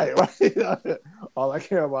 Right. All I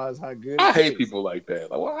care about is how good. I hate people like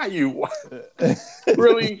that. Like, why are you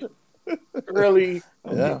really?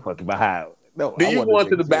 Yeah. Fucking behind. No, do you go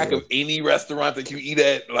into the back of any restaurant that you eat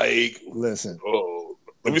at? Like, listen. Oh,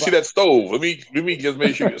 let me see that stove. Let me just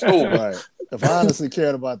make sure it's stove. Right. If I honestly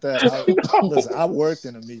cared about that, I worked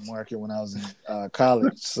in a meat market when I was in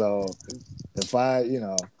college. So if I,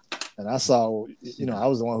 and I saw, I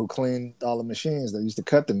was the one who cleaned all the machines that used to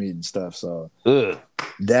cut the meat and stuff. So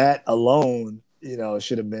that alone,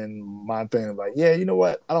 should have been my thing of like, yeah, you know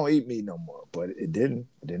what? I don't eat meat no more. But it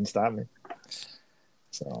didn't stop me.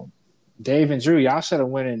 So Dave and Drew, y'all should have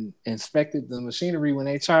went and inspected the machinery when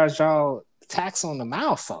they charged y'all tax on the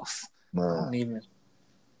mouth sauce. I don't even.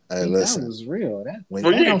 Hey, listen. That was real. When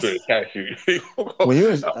you ain't going to tax you. Hey,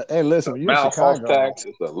 listen. When you're in Chicago, tax,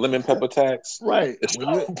 it's a lemon pepper tax. Right.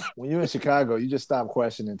 When you're in Chicago, you just stop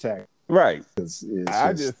questioning tax. Right. Wait,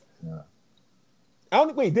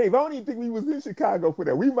 Dave. I don't even think we was in Chicago for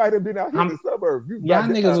that. We might have been out here in the suburbs. Y'all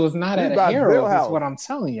niggas was not at a Harold. That's what I'm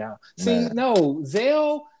telling y'all. See, no,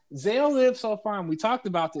 Zale lives so far, and we talked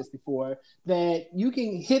about this before, that you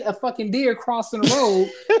can hit a fucking deer crossing the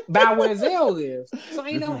road by where Zale lives. So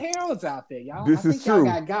ain't no Harold's out there, y'all. This is true.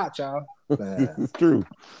 Y'all got y'all. This is true.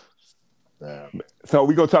 So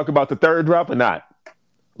we gonna talk about the third drop or not?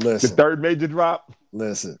 Listen. The third major drop?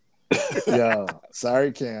 Listen. Yo,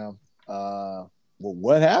 sorry, Cam. Well,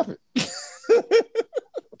 what happened? Hey,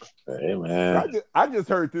 man. I just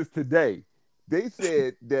heard this today. They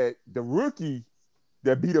said that the rookie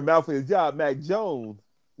that beat him out for his job, Mac Jones,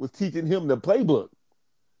 was teaching him the playbook.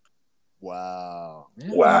 Wow. Yeah.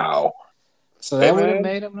 Wow. So that would have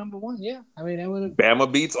made him number one. Yeah. I mean, that would have.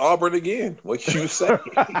 Bama beats Auburn again. What can you say?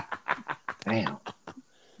 Damn.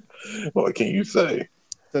 What can you say?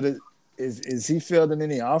 So is he fielding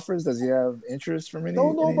any offers? Does he have interest from any?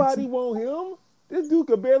 Don't nobody want him. This dude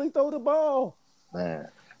could barely throw the ball. Man.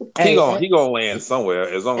 He gonna land somewhere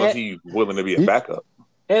as long as he's willing to be a backup.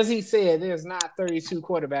 As he said, there's not 32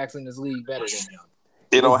 quarterbacks in this league better than him.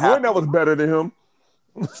 It don't happen. That was better than him.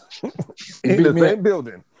 He beat the me same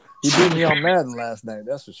building. He beat me on Madden last night.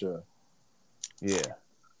 That's for sure. Yeah.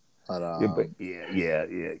 But, yeah.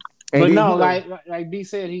 But no, like B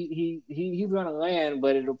said, he's gonna land,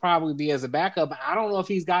 but it'll probably be as a backup. I don't know if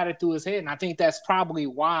he's got it through his head, and I think that's probably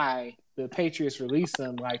why the Patriots released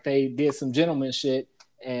him. Like they did some gentleman shit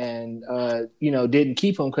and didn't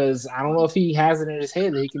keep him because I don't know if he has it in his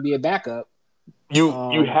head that he can be a backup. You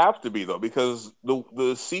have to be though, because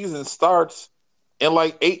the season starts in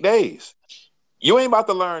like 8 days. You ain't about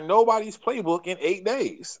to learn nobody's playbook in 8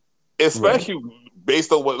 days, especially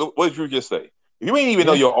based on what did you just say? You ain't even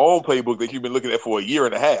know your own playbook that you've been looking at for a year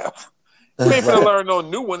and a half. You ain't gonna learn no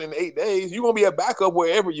new one in 8 days. You're gonna be a backup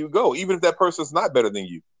wherever you go, even if that person's not better than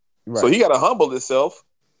you. Right. So he gotta humble himself,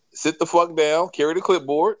 sit the fuck down, carry the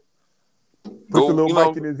clipboard, put the little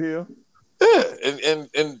mic in his ear. Yeah,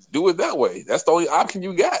 and do it that way. That's the only option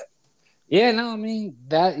you got. Yeah, no, I mean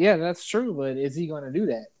that's true, but is he gonna do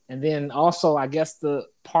that? And then also I guess the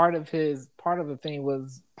part of the thing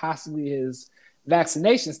was possibly his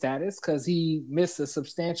vaccination status, because he missed a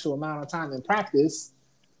substantial amount of time in practice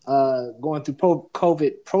going through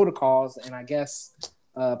COVID protocols, and I guess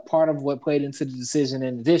part of what played into the decision,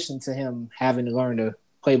 in addition to him having to learn the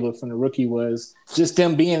playbook from the rookie, was just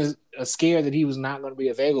them being scared that he was not going to be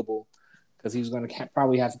available because he was going to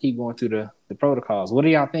probably have to keep going through the protocols. What do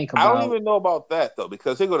y'all think about? I don't even know about that though,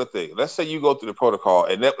 because here's the thing. Let's say you go through the protocol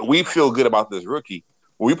and we feel good about this rookie.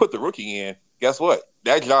 When we put the rookie in, guess what?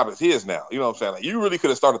 That job is his now. You know what I'm saying? Like, you really could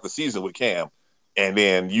have started the season with Cam and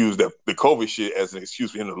then used the COVID shit as an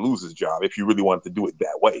excuse for him to lose his job if you really wanted to do it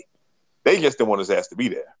that way. They just didn't want his ass to be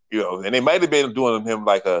there, you know. And they might have been doing him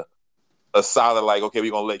like a solid, like, okay,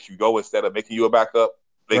 we're gonna let you go instead of making you a backup.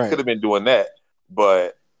 They could have been doing that,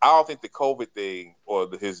 but I don't think the COVID thing or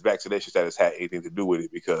his vaccination status had anything to do with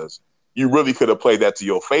it, because you really could have played that to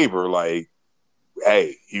your favor. Like,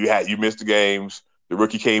 hey, you missed the games. The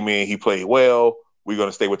rookie came in, he played well. We're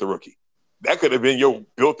gonna stay with the rookie. That could have been your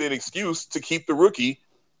built-in excuse to keep the rookie,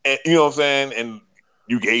 and you know what I'm saying. And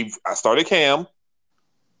I started Cam.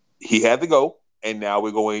 He had to go, and now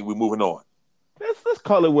we're moving on. Let's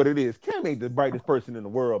call it what it is. Cam ain't the brightest person in the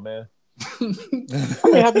world, man. I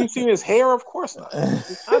mean, have you seen his hair? Of course not.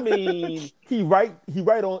 I mean, he write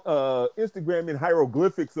on Instagram in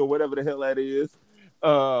hieroglyphics or whatever the hell that is.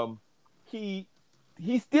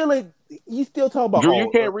 He's still talking about. Drew,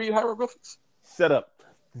 you can't read hieroglyphics. Shut up.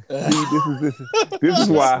 See, this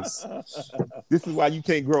is why you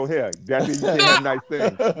can't grow hair. That's why you can't have nice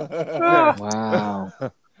things. Wow.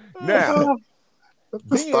 Now,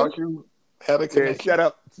 I thought you had a connection. Shut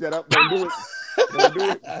up. Don't do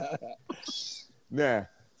it. Nah.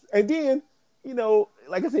 And then, you know,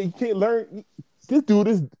 like I said, you can't learn. This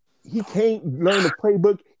dude he can't learn the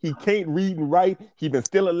playbook. He can't read and write. He been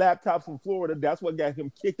stealing laptops from Florida. That's what got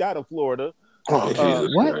him kicked out of Florida. What?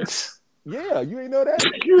 Christ. Yeah, you ain't know that?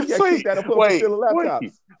 He got kicked out of Florida for stealing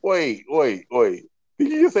laptops. Wait.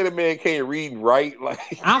 Did you just say the man can't read and write? Like,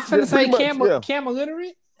 I'm finna say much, Cam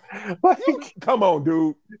illiterate? like, come on,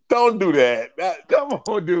 dude. Don't do that. Come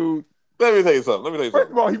on, dude. Let me tell you something.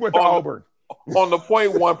 First of all, he went to Auburn. On the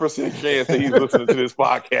 0.1% chance that he's listening to this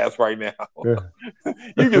podcast right now,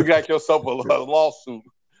 you just got yourself a lawsuit.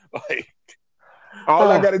 Like,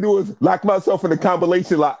 all I got to do is lock myself in a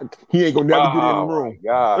combination lock. He ain't gonna never get in the room.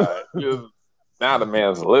 God, now the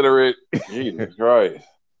man's illiterate. Jesus Christ.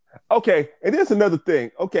 Okay, and there's another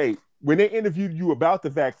thing. Okay, when they interviewed you about the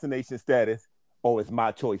vaccination status, it's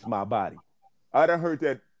my choice, my body. I done heard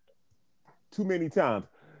that too many times.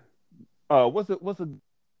 What's it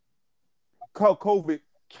called COVID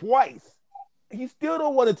twice? He still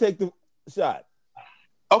don't want to take the shot.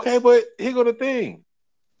 Okay, but here go the thing.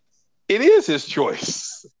 It is his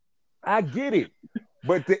choice. I get it,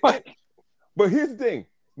 but here's the thing.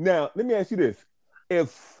 Now, let me ask you this: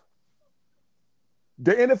 if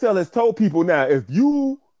the NFL has told people now, if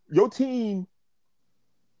your team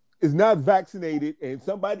is not vaccinated and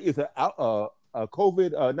somebody is a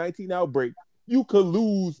COVID-19 outbreak, you could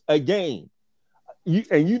lose a game.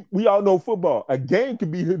 We all know football. A game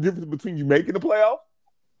could be the difference between you making the playoffs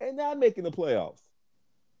and not making the playoffs.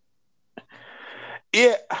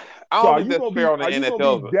 Yeah, I don't think that's fair on the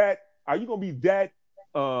NFL. Are you going to be that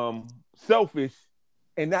selfish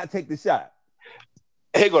and not take the shot?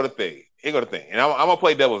 Here go the thing. And I'm going to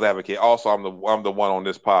play devil's advocate. Also, I'm the one on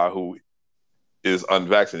this pod who is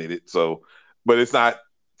unvaccinated. So, but it's not.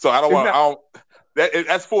 So I don't want.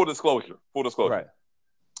 That's full disclosure. Right.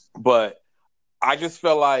 But I just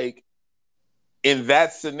feel like in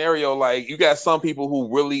that scenario, like, you got some people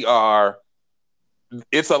who really are.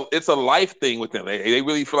 It's a life thing with them. They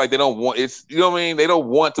really feel like they don't want. It's, you know what I mean. They don't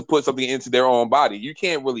want to put something into their own body. You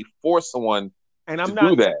can't really force someone do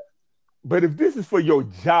that. But if this is for your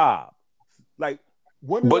job, like,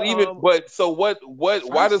 why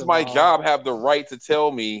does my job have the right to tell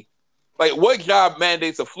me? Like, what job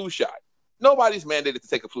mandates a flu shot? Nobody's mandated to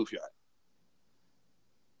take a flu shot.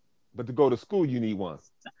 But to go to school, you need one.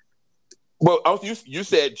 Well, you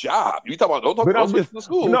said job. You talking about don't switch to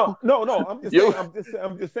school? No. I'm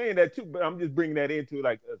just saying that too. But I'm just bringing that into,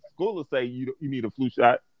 like, a school will say you need a flu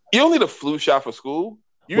shot. You don't need a flu shot for school.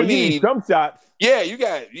 You need some shots. Yeah, you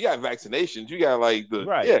got vaccinations. You got, like,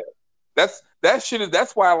 right. Yeah, that shit is.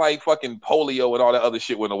 That's why, like, fucking polio and all that other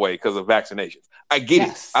shit went away, because of vaccinations. I get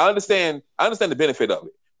it. I understand the benefit of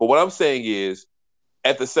it. But what I'm saying is,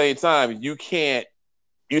 at the same time, you can't.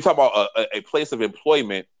 You talk about a place of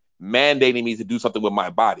employment mandating me to do something with my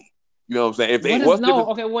body. You know what I'm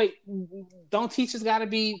saying? Wait. Don't teachers got to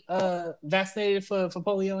be vaccinated for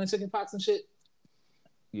polio and chickenpox and shit?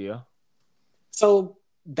 Yeah. So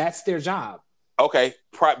that's their job. Okay,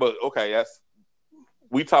 but that's,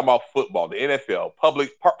 we talking about football, the NFL,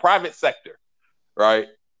 private sector, right?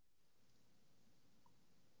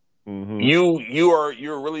 Mm-hmm.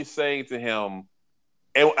 You're really saying to him,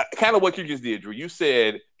 and kind of what you just did, Drew. You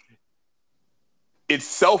said it's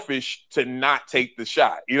selfish to not take the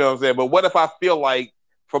shot. You know what I'm saying? But what if I feel like,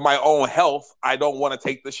 for my own health, I don't want to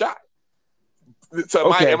take the shot?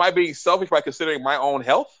 So am I being selfish by considering my own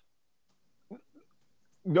health?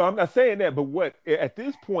 No, I'm not saying that. But at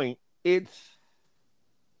this point, it's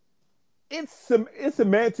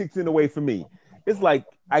semantics in a way for me. It's like,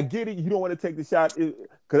 I get it, you don't want to take the shot,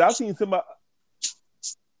 because I've seen some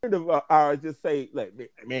of ours just say, like,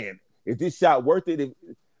 man, is this shot worth it?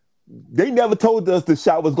 They never told us the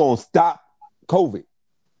shot was going to stop COVID.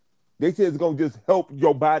 They said it's going to just help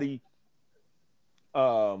your body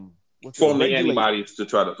form the antibodies to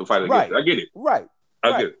try to fight against it. I get it. Right.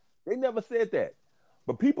 I get it. They never said that.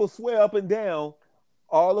 But people swear up and down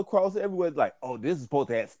all across everywhere, like, oh, this is supposed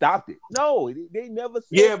to have stopped it. No, they never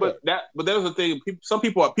said that. But there's the thing. Some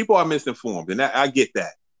people are misinformed, and I get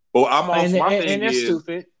that. But I'm also and they're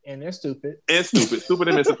stupid. And they're stupid. And stupid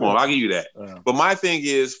and misinformed. I'll give you that. But my thing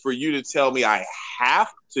is, for you to tell me I have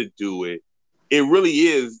to do it, it really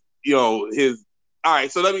is, his. All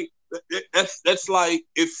right, so let me. That's like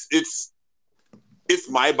it's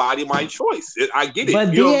my body, my choice. I get it.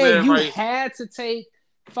 But then you had to take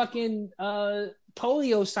fucking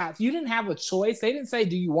polio shots. You didn't have a choice. They didn't say,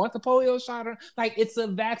 "Do you want the polio shot?" Or like, it's a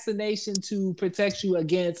vaccination to protect you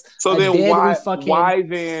against. So then, why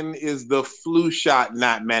then is the flu shot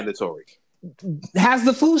not mandatory? Has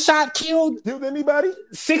the flu shot killed anybody?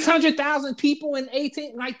 600,000 people in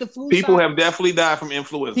 18? Like the flu people shot? have definitely died from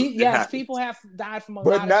influenza. Yes, people have died from a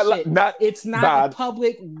lot of shit. It's not a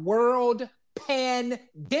public world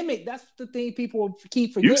pandemic. That's the thing people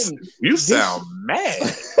keep forgetting. You sound mad.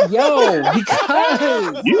 Yo, because I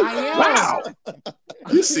am. Wow.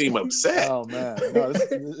 You seem upset. Oh man, no,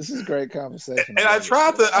 this is great conversation. And I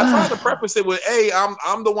tried to preface it with,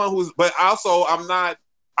 I'm the one who's, but also I'm not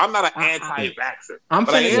an anti-vaxxer. I'm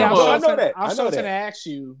going to ask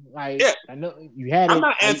you, like, yeah, I know you had it. I'm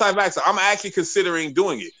not anti-vaxxer. I'm actually considering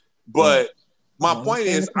doing it. But my point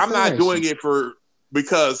is, I'm not doing it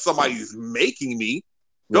because somebody's making me.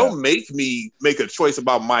 Don't make me make a choice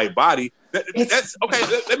about my body. That's okay.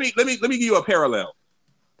 Let me give you a parallel.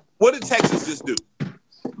 What did Texas just do?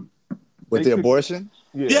 With the abortion?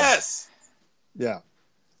 Yeah. Yes. Yeah.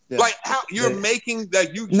 Like how you're making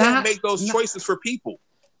that you can't make those choices for people.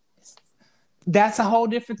 That's a whole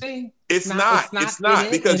different thing. It's not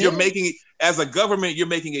because you're making it as a government. You're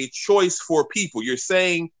making a choice for people. You're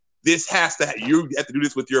saying this has to. You have to do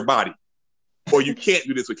this with your body, or you can't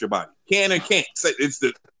do this with your body. Can or can't. It's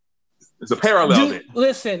a parallel. Dude,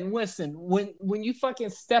 listen. When you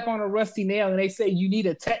fucking step on a rusty nail and they say you need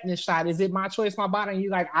a tetanus shot, is it my choice, my body? And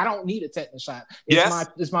you're like, I don't need a tetanus shot.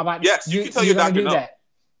 It's my body. Yes, you can tell your doctor no.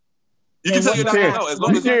 You can tell your doctor no, as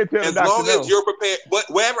long as you're prepared.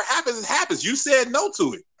 Whatever happens, it happens. You said no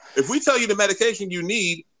to it. If we tell you the medication you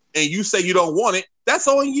need and you say you don't want it, that's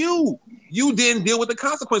on you. You didn't deal with the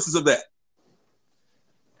consequences of that.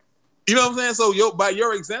 You know what I'm saying? So by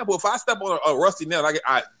your example, if I step on a rusty nail,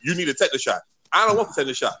 you need a tetanus shot. I don't want the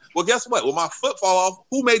tetanus shot. Well, guess what? When my foot fall off,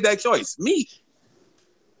 who made that choice? Me.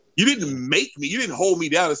 You didn't make me. You didn't hold me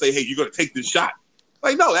down and say, "Hey, you're going to take this shot."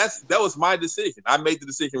 Like, no, that was my decision. I made the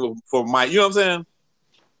decision for my, you know what I'm saying?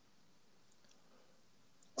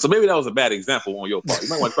 So maybe that was a bad example on your part. You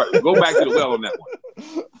might want to go back to the well on that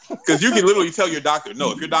one. Because you can literally tell your doctor, no,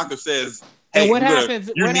 if your doctor says, hey, you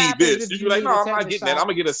need this, you can be like, no, I'm not getting that. I'm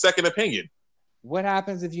going to get a second opinion. What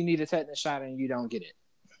happens if you need a tetanus shot and you don't get it?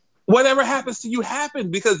 Whatever happens to you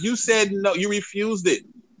happened because you said no, you refused it.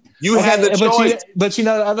 You had the choice. But you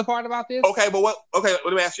know the other part about this? Okay,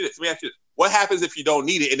 let me ask you this. What happens if you don't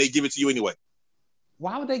need it and they give it to you anyway?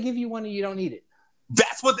 Why would they give you one and you don't need it?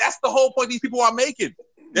 That's the whole point these people are making.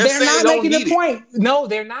 They're not making the point. No,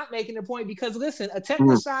 they're not making the point because listen, a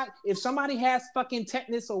tetanus shot, if somebody has fucking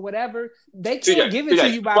tetanus or whatever, they can't give it to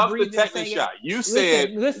you by breathing. The tetanus shot. You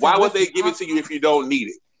said, why would they give it to you if you don't need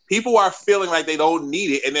it? People are feeling like they don't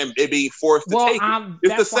need it and then they're being forced to take it.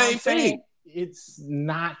 It's the same thing. It's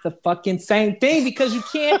not the fucking same thing because you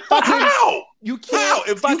can't fucking. How? You can't.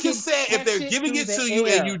 If you just said if they're giving it to you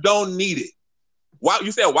and you don't need it, why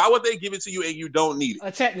would they give it to you and you don't need it?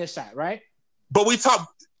 A tetanus shot, right? But we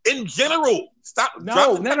talk in general. Stop.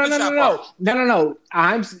 No. I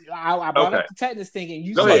brought up the tetanus thing, and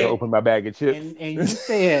you said, "Open my bag of chips," and you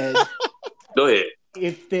said, "Go ahead."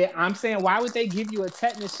 I'm saying, why would they give you a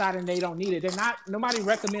tetanus shot and they don't need it? Nobody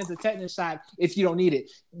recommends a tetanus shot if you don't need it.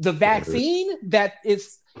 The vaccine that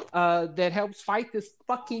helps fight this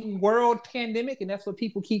fucking world pandemic, and that's what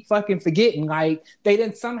people keep fucking forgetting. Like they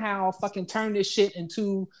didn't somehow fucking turn this shit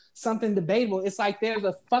into something debatable. It's like there's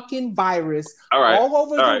a fucking virus all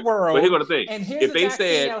over the world. But here's the thing: and if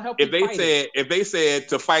they said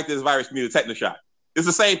to fight this virus, you need a tetanus shot. It's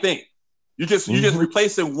the same thing. You're just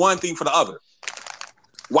replacing one thing for the other.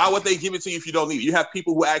 Why would they give it to you if you don't need it? You have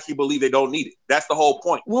people who actually believe they don't need it. That's the whole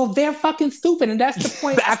point. Well, they're fucking stupid, and that's the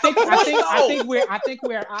point. I think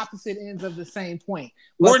we're opposite ends of the same point.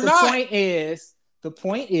 But We're the not. The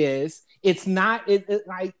point is, it's not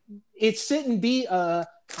like it shouldn't be a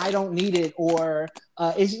I don't need it, or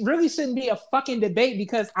it really shouldn't be a fucking debate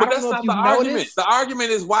because I don't know if you've noticed. The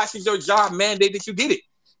argument is, why should your job mandate that you get it?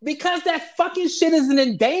 Because that fucking shit is an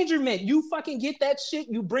endangerment. You fucking get that shit,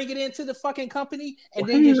 you bring it into the fucking company, and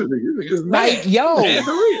then like, yo,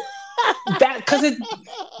 that because it.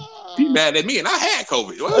 He mad at me, and I had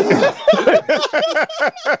COVID.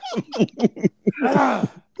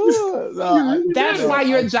 That's why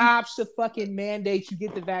your job should fucking mandate you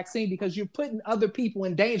get the vaccine, because you're putting other people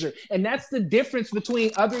in danger. And that's the difference between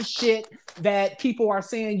other shit that people are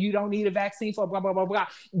saying you don't need a vaccine for, blah, blah, blah, blah.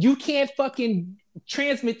 You can't fucking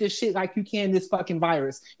transmit this shit like you can this fucking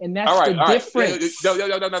virus. And that's the difference.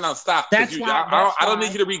 No, stop. That's why I don't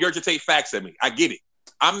need you to regurgitate facts at me. I get it.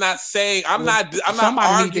 I'm not saying I'm not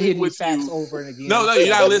somebody need to hit arguing with these facts you. over and again. No, you're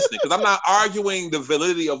not listening, because I'm not arguing the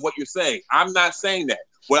validity of what you're saying. I'm not saying that.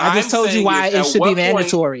 What I just told you why it should be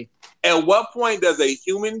mandatory. At what point does a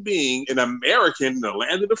human being, an American, in the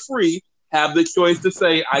land of the free, have the choice to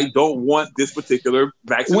say, I don't want this particular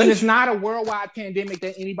vaccination? When it's not a worldwide pandemic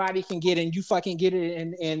that anybody can get, and you fucking get it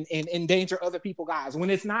and endanger other people, guys. When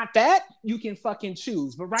it's not that, you can fucking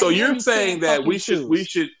choose. But right so now, you're saying that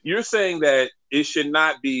you're saying that it should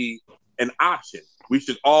not be an option. We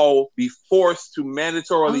should all be forced to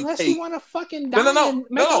mandatorily unless take. You want to fucking die. No.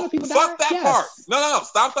 Fuck that yes. part. No.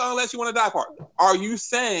 Stop the unless you want to die part. Are you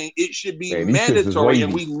saying it should be mandatory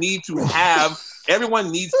and we need to have everyone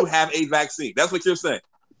needs to have a vaccine? That's what you're saying.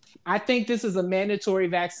 I think this is a mandatory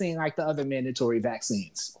vaccine like the other mandatory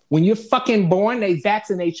vaccines. When you're fucking born, they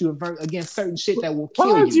vaccinate you against certain shit that will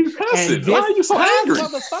kill you. Why are you so angry?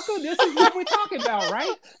 Motherfucker, this is what we're talking about,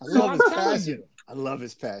 right? So I'm telling you. I love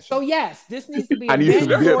his passion. So yes, this needs to be a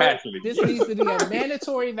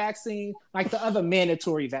mandatory vaccine like the other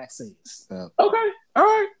mandatory vaccines. Yeah. Okay. All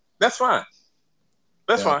right. That's fine.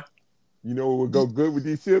 That's fine. You know what would go good with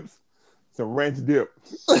these chips? Some ranch dip.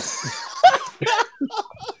 I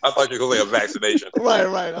thought you were going to say a vaccination. Right.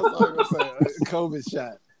 That's what I was going to say. COVID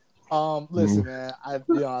shot. Listen, man. I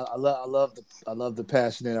love the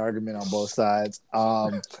passionate argument on both sides.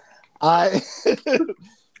 I'm an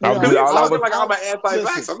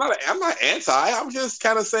anti-vax. I'm not anti. I'm just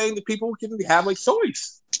kind of saying that people can have a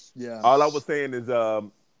choice. Yeah. All I was saying is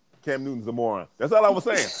Cam Newton's a moron. That's all I was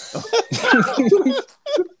saying.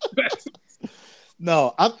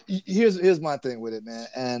 No, here's my thing with it,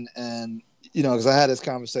 man. And because I had this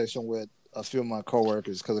conversation with a few of my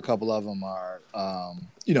coworkers, because a couple of them are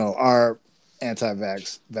are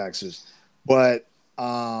anti-vaxxers, but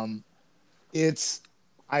it's.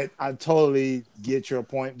 I totally get your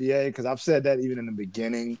point, BA, because I've said that even in the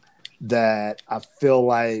beginning, that I feel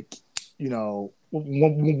like,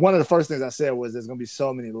 one of the first things I said was there's going to be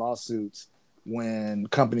so many lawsuits when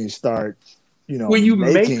companies start,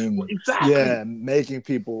 making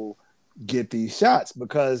people get these shots,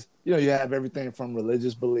 because, you have everything from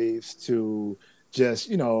religious beliefs to just,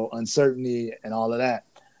 uncertainty and all of that.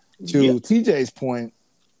 To TJ's point,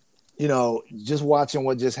 just watching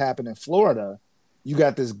what just happened in Florida, you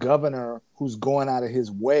got this governor who's going out of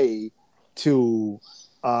his way to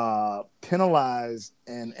penalize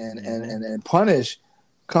and punish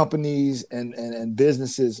companies and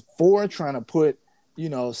businesses for trying to put,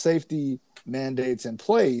 safety mandates in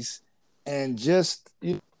place. And just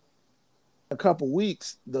a couple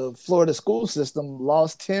weeks, the Florida school system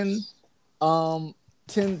lost 10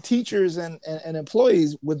 teachers and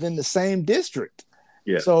employees within the same district.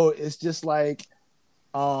 Yeah. So it's just like,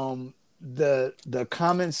 the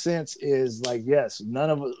common sense is like, yes,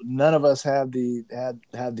 none of us have the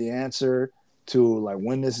answer to like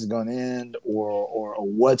when this is going to end or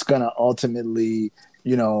what's going to ultimately,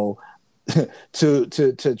 to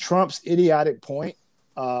Trump's idiotic point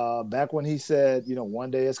back when he said,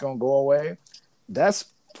 one day it's going to go away. That's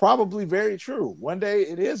probably very true. One day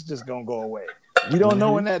it is just going to go away. We don't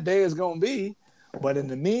know when that day is going to be, but in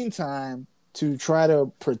the meantime, to try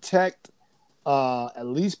to protect at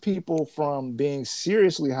least people from being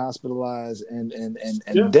seriously hospitalized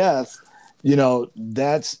and death,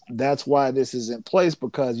 that's why this is in place,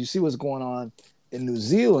 because you see what's going on in New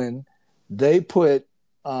Zealand. They put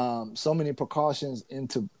so many precautions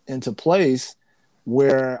into place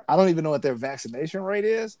where I don't even know what their vaccination rate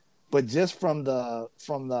is, but just from the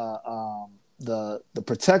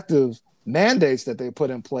protective mandates that they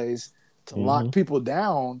put in place to lock people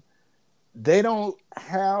down, they don't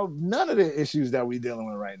have none of the issues that we're dealing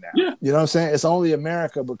with right now. Yeah. You know what I'm saying? It's only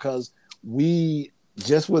America because we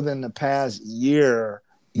just within the past year,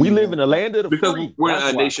 we live in the land of the because free. we're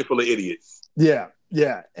That's a why. nation full of idiots. Yeah,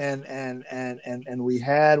 and we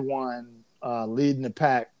had one leading the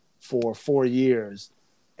pack for 4 years,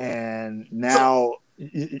 and now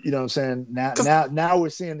you know what I'm saying. Now we're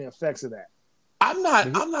seeing the effects of that. I'm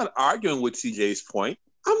not arguing with TJ's point.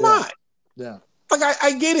 I'm Yeah. not. Yeah, Like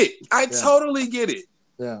I get it. I Yeah. totally get it.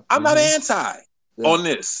 yeah, I'm not anti Yeah. on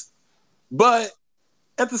this, but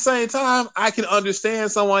at the same time, I can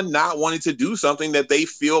understand someone not wanting to do something that they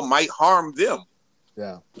feel might harm them.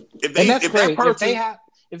 yeah. If they, And that's if great. that person,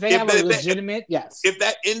 If they have a legitimate, yes. if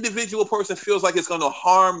that individual person feels like it's going to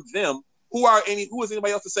harm them, who is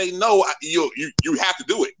anybody else to say no? You have to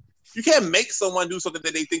do it. You can't make someone do something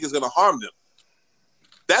that they think is going to harm them.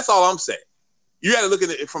 That's all I'm saying. You got to look at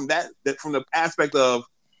it from from the aspect of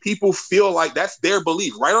people feel like that's their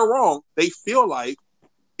belief, right or wrong. They feel like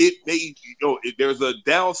there's a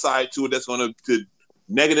downside to it that's going to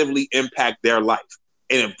negatively impact their life.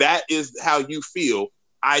 And if that is how you feel,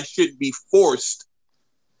 I shouldn't be forced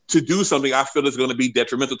to do something I feel is going to be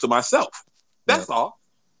detrimental to myself. That's all.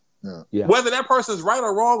 Yeah. Whether that person's right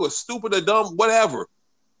or wrong or stupid or dumb, whatever,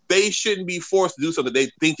 they shouldn't be forced to do something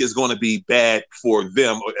they think is going to be bad for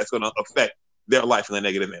them or that's going to affect their life in a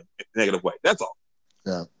negative way. That's all.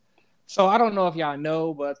 Yeah. So I don't know if y'all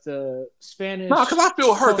know, but the Spanish. No, because I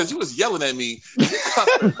feel hurt because you was yelling at me.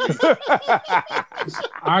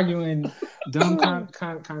 Arguing dumb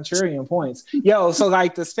contrarian points. Yo, so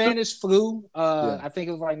like the Spanish flu, I think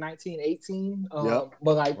it was like 1918.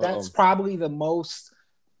 But like that's probably the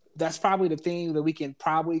thing that we can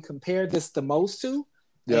probably compare this the most to.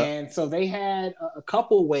 Yeah. And so they had a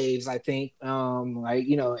couple waves, I think.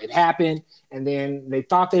 It happened, and then they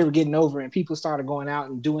thought they were getting over it, and people started going out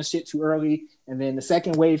and doing shit too early. And then the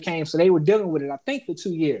second wave came, so they were dealing with it, I think, for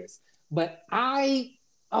 2 years. But I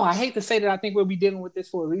hate to say that I think we'll be dealing with this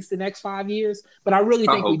for at least the next 5 years, but I really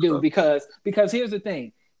think we do because here's the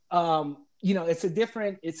thing. It's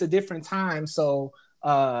a different time, so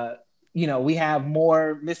we have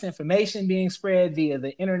more misinformation being spread via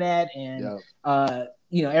the internet, and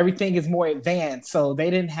everything is more advanced. So they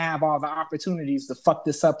didn't have all the opportunities to fuck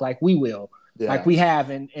this up like we will, like we have.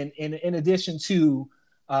 And in addition to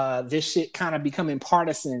this shit kind of becoming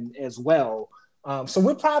partisan as well. So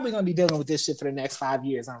we're probably going to be dealing with this shit for the next 5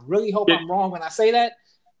 years. I really hope I'm wrong when I say that,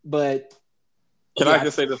 but. Can I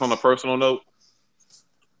just say this on a personal note?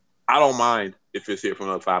 I don't mind if it's here for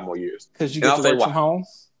another 5 more years. Because you get to work from home?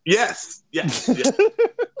 Yes.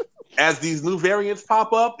 As these new variants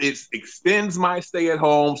pop up, it extends my stay at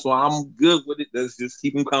home, so I'm good with it. Let's just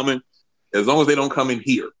keep them coming. As long as they don't come in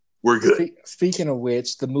here, we're good. Speaking of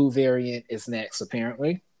which, the Mu variant is next,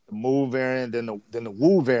 apparently. The Mu variant, then the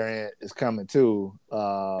Wu variant is coming too.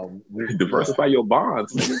 Diversify your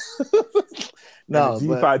bonds. No, the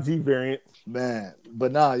G5G variant, man.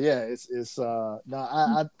 But no, it's I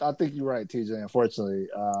think you're right, TJ. Unfortunately,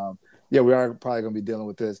 we are probably gonna be dealing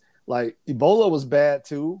with this. Like Ebola was bad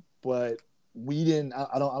too, but we didn't.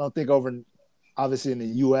 I don't think obviously in the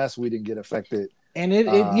U.S. we didn't get affected. And as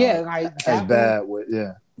bad.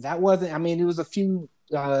 That wasn't. I mean, it was a few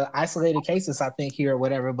isolated cases, I think, here or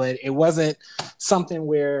whatever, but it wasn't something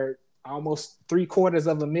where almost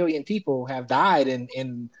 750,000 people have died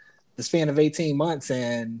in the span of 18 months,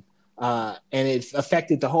 and it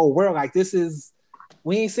affected the whole world. Like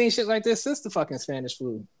we ain't seen shit like this since the fucking Spanish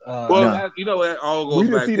flu. That all goes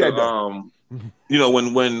back to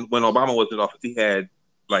when Obama was in office, he had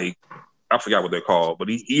I forgot what they're called, but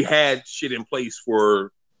he had shit in place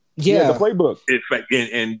for the playbook. In fact,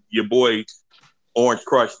 and your boy Orange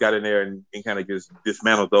Crush got in there and kind of just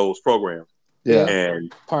dismantled those programs. Yeah,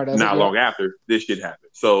 and not long after this shit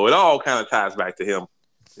happened, so it all kind of ties back to him.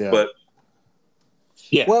 Yeah, but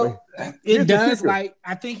it does. Like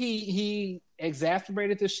I think he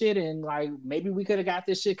exacerbated the shit, and maybe we could have got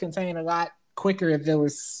this shit contained a lot quicker if there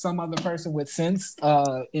was some other person with sense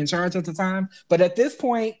in charge at the time. But at this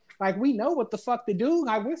point, we know what the fuck to do.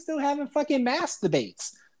 We're still having fucking mask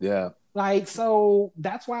debates. Yeah. So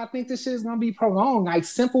that's why I think this shit is gonna be prolonged.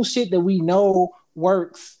 Simple shit that we know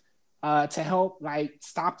works to help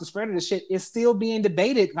stop the spread of the shit is still being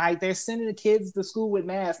debated. They're sending the kids to school with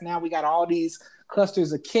masks. Now we got all these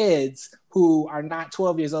clusters of kids who are not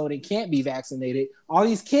 12 years old and can't be vaccinated. All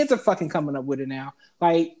these kids are fucking coming up with it now.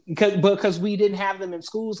 Because we didn't have them in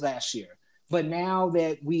schools last year. But now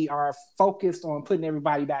that we are focused on putting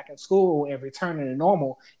everybody back in school and returning to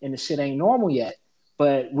normal, and the shit ain't normal yet.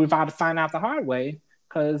 But we're about to find out the hard way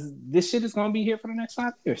because this shit is going to be here for the next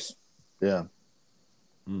 5 years. Yeah.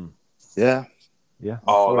 Yeah.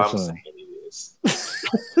 All I'm saying is.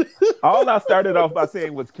 All I started off by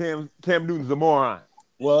saying was Cam Newton's a moron.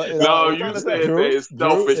 Well, you said that it's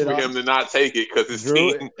selfish for him to not take it because his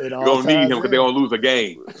team gonna need him because they're gonna lose a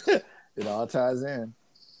game. It all ties in.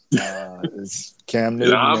 It's Cam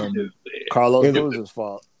Newton and Carlos Boozer's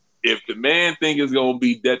fault. If the man think it's gonna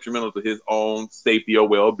be detrimental to his own safety or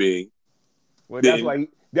well-being, well,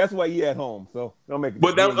 that's why he at home. So don't make it.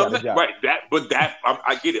 But I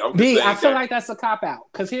get it. I feel like that's a cop out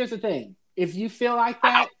because here's the thing: if you feel like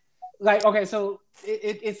that. Like, okay, so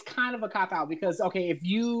it's kind of a cop-out because, okay,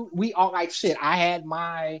 we all like shit. I had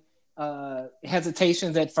my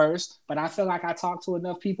hesitations at first, but I feel like I talked to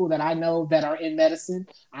enough people that I know that are in medicine.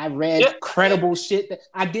 I read credible shit.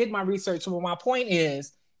 I did my research. So my point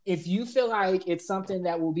is, if you feel like it's something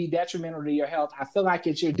that will be detrimental to your health, I feel like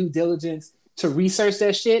it's your due diligence to research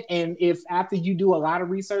that shit. And if after you do a lot of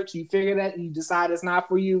research, you figure that you decide it's not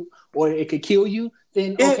for you or it could kill you,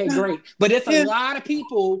 then okay, great. But it's a lot of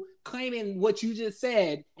people claiming what you just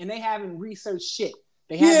said, and they haven't researched shit.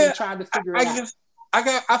 They haven't tried to figure it out.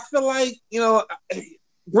 I feel like,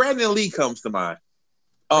 Brandon Lee comes to mind.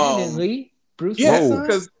 Brandon Lee? Bruce Willis?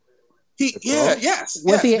 Yes, because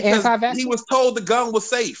Was he an anti-vaxxer? He was told the gun was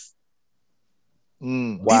safe.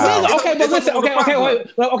 Wow. Okay, but listen. Okay,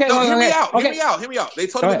 hear me out. They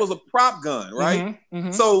told him it was a prop gun, right?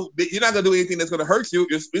 Mm-hmm. So you're not gonna do anything that's gonna hurt you.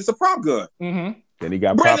 It's a prop gun. Mm-hmm. Then he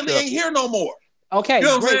got Brandon Lee ain't here no more. Okay, you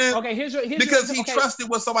know what I'm saying? Okay, here's because he trusted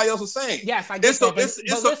what somebody else was saying. Yes, I get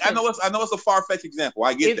that. I know it's a far-fetched example.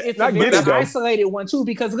 I get that. It's a very isolated one too.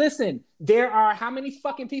 Because listen, there are how many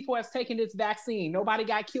fucking people has taken this vaccine? Nobody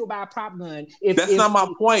got killed by a prop gun. That's not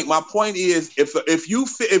my point. My point is, if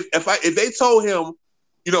they told him,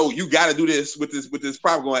 you got to do this with this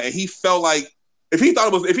prop gun, and he felt like if he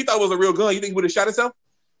thought it was a real gun, you think he would have shot himself?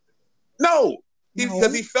 No,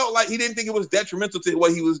 because he felt like he didn't think it was detrimental to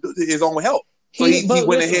what he was to his own health. So he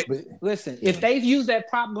went ahead. Listen, if they've used that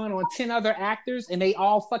prop gun on 10 other actors and they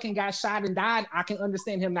all fucking got shot and died, I can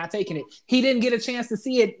understand him not taking it. He didn't get a chance to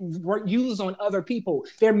see it used on other people.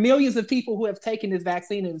 There are millions of people who have taken this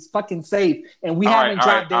vaccine and it's fucking safe, and we haven't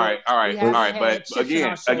dropped dead. All right. But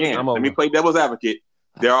again, let me play devil's advocate.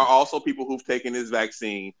 There are also people who've taken this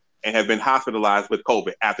vaccine and have been hospitalized with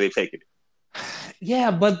COVID after they've taken it.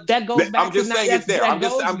 Yeah, but that goes back. I'm just saying it's there. I'm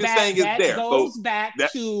just saying it's there. That goes back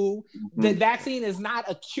to the vaccine is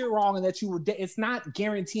not a cure-all, and that you would. It's not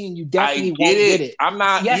guaranteeing you definitely won't get it. I'm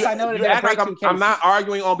not. Yes, I know that. You act like I'm not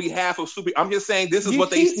arguing on behalf of super. I'm just saying this is what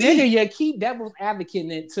they see. Nigga, you keep devil's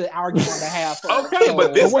advocating it to argue on behalf of. Okay,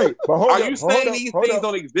 but are you saying these things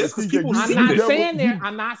don't exist? Because I'm not saying that.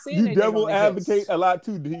 I'm not saying you devil advocate a lot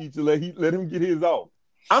too, D. To let him get his off.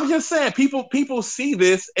 I'm just saying, people see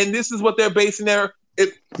this, and this is what they're basing their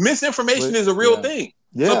misinformation is a real thing.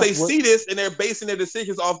 Yeah, so if they see this and they're basing their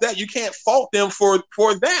decisions off that, you can't fault them for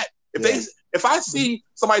that. If I see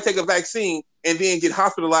somebody take a vaccine and then get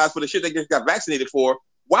hospitalized for the shit they just got vaccinated for,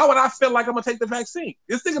 why would I feel like I'm gonna take the vaccine?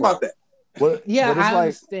 Just think about that. I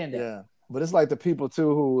understand that. Yeah. But it's like the people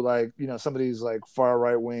too who some of these like far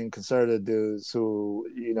right wing conservative dudes who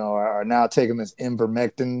are now taking this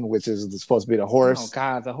ivermectin, which is supposed to be the horse. Oh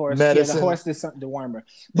God, the horse medicine. Yeah, the horse is something dewormer.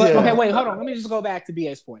 But okay, wait, hold on. Let me just go back to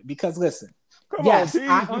BA's point because listen.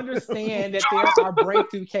 I understand that there are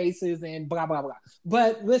breakthrough cases and blah blah blah.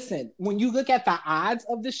 But listen, when you look at the odds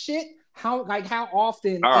of the shit. How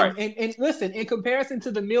often and listen, in comparison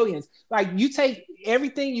to the millions, like you take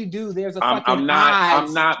everything you do, there's a fucking I'm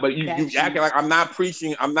not, but you acting like I'm not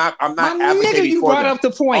preaching. I'm not advocating. Nigga, you brought up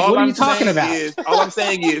the point. What are you talking about? All I'm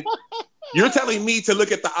saying is you're telling me to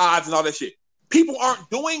look at the odds and all that shit. People aren't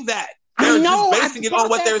doing that. They're just basing it on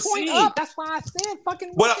what they're seeing. That's why I said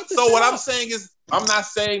fucking. What I'm saying is I'm not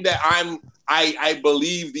saying that I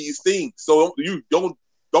believe these things. So you don't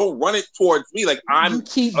run it towards me like I'm. You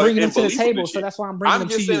keep bringing them to the table, so that's why I'm bringing them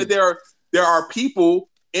to you. I'm just saying that there are people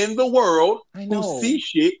in the world who see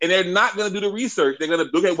shit and they're not going to do the research. They're going to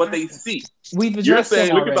look at what they see. We've addressed You're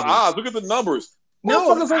saying, look at the odds, look at the numbers.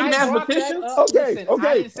 No, motherfuckers ain't mathematicians. Okay.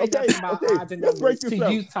 Let's break this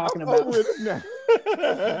up. You talking about?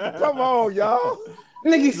 Come on, y'all.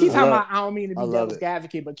 Niggas keep talking about. I don't mean to be devil's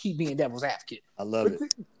advocate, but keep being devil's advocate. I love it.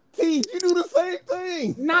 T, you do the same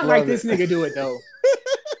thing. Not like this nigga do it though.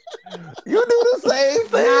 You do the same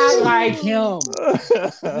thing. Not like him.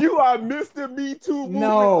 You are Mr. Me Too.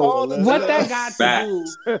 No, what that got to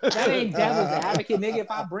do? That ain't devil's advocate, nigga.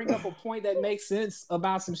 If I bring up a point that makes sense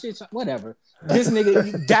about some shit, whatever. This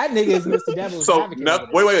nigga, that nigga is Mr. Devil's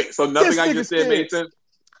advocate. Wait. So nothing I just said made sense.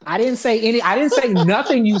 I didn't say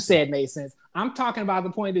nothing you said made sense. I'm talking about the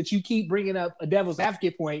point that you keep bringing up a devil's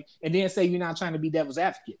advocate point and then say you're not trying to be devil's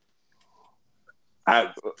advocate.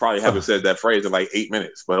 I probably haven't said that phrase in like 8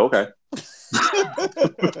 minutes, but okay.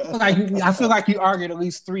 Like I feel like you argued at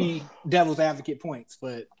least 3 devil's advocate points,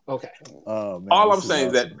 but okay. Oh, man, All I'm saying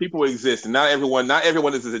is that people exist, and not everyone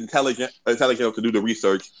is as intelligent enough to do the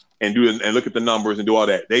research and look at the numbers and do all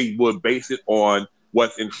that. They would base it on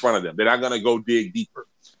what's in front of them. They're not going to go dig deeper.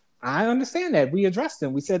 I understand that. We addressed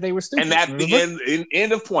them. We said they were stupid. And that's the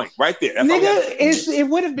end of point right there. That's nigga, it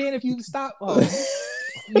would have been if you stopped. Oh,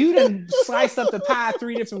 you done sliced up the pie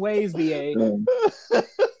 3 different ways, BA.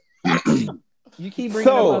 You keep bringing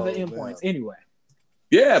up other endpoints. Anyway.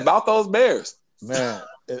 Yeah, about those Bears. Man,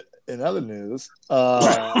 in other news, y'all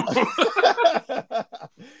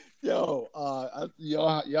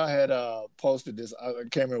had posted this. I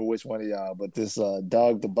can't remember which one of y'all, but this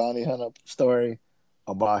Doug the Bounty Hunter story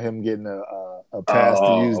about him getting a pass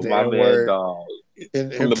to use the N-word in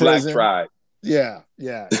the Black Tribe. Yeah,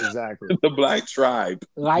 exactly. The Black Tribe.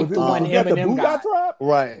 Like the one Eminem got.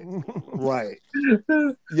 Right.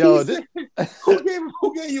 Yo,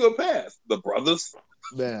 who gave you a pass? The brothers?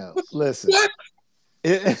 Man, listen. What?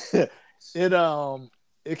 It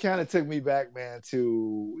kind of took me back, man,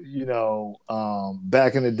 to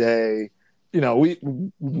back in the day.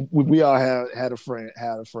 We all have a friend.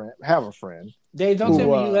 Dave, don't tell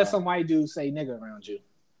me you let some white dude say nigga around you.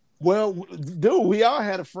 Well, dude, we all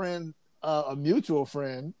had a friend, a mutual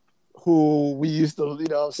friend, who we used to, let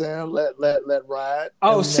ride.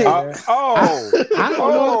 Oh shit! I don't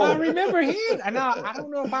know if I remember him. I don't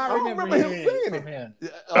know if I remember him saying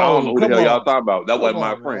it. I don't know who the hell y'all talking about. That wasn't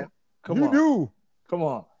my friend. Come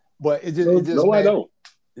on. But it just no, I don't.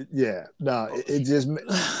 It just.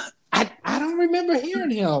 I don't remember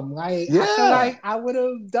hearing him. Like, yeah. I feel like I would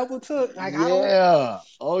have double took. Like, yeah.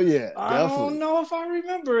 Definitely. I don't know if I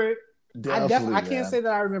remember it. I can't say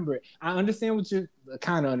that I remember it. I understand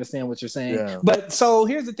kind of understand what you're saying. Yeah. But so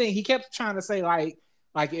here's the thing: he kept trying to say like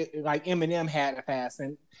Eminem had a pass,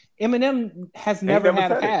 and Eminem has never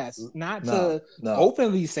had a pass. Not to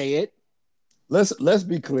openly say it. Let's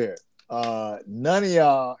be clear. None of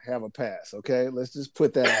y'all have a pass, okay? Let's just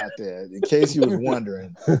put that out there in case you was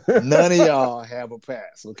wondering. None of y'all have a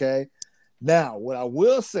pass, okay? Now, what I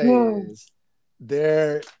will say is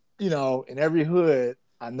there, in every hood,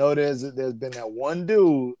 I know there's been that one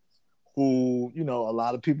dude who, a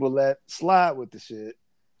lot of people let slide with the shit.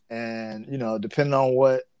 And, depending on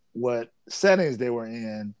what settings they were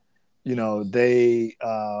in, they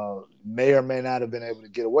may or may not have been able to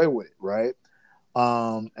get away with it, right?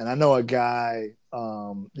 And I know a guy,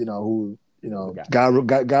 who,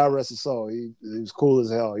 God rest his soul. He was cool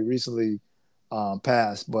as hell. He recently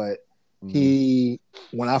passed, but when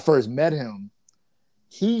I first met him,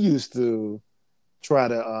 he used to try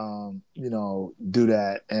to, do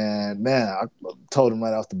that. And man, I told him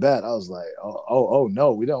right off the bat, I was like, oh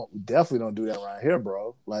no, we definitely don't do that around here,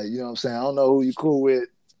 bro. Like, you know what I'm saying? I don't know who you cool with,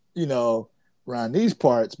 around these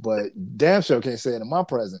parts, but damn sure can't say it in my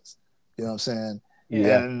presence. You know what I'm saying?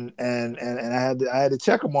 Yeah. And I had to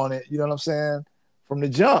check him on it, you know what I'm saying, from the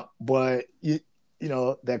jump. But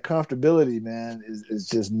that comfortability, man, is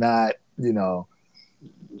just not, ain't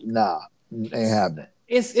happening.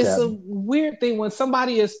 It's a weird thing when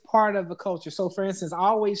somebody is part of a culture. So for instance, I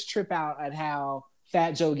always trip out at how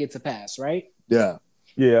Fat Joe gets a pass, right? Yeah.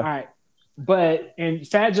 All right. And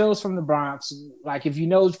Fat Joe's from the Bronx. Like, if you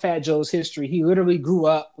know Fat Joe's history, he literally grew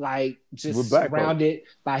up like just surrounded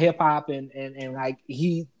by hip hop and like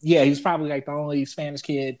he was probably like the only Spanish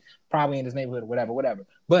kid probably in his neighborhood or whatever.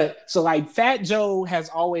 But so like Fat Joe has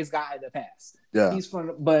always gotten a pass. Yeah. He's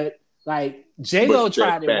but like J-Lo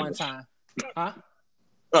tried it one time. Huh?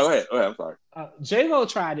 Oh, go ahead. I'm sorry. J-Lo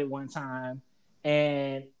tried it one time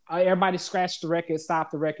and everybody scratched the record,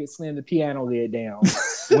 stopped the record, slammed the piano lid down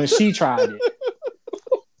when she tried it.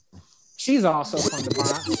 She's also from the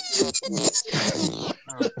Bronx.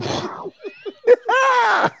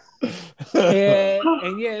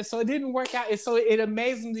 and yeah, so it didn't work out. So it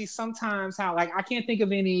amazes me sometimes how, like, I can't think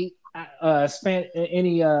of any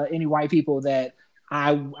white people that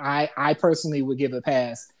I personally would give a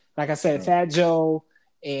pass. Like I said, Fat Joe,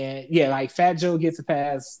 and like Fat Joe gets a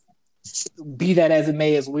pass. Be that as it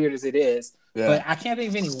may, as weird as it is, but I can't think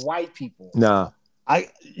of any white people. Nah. I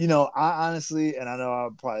honestly, and I know I'll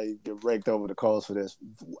probably get raked over the coals for this,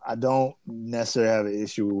 I don't necessarily have an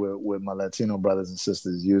issue with my Latino brothers and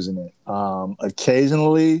sisters using it.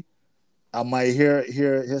 Occasionally, I might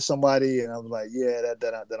hear somebody, and I'm like, yeah,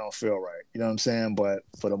 that don't feel right. You know what I'm saying? But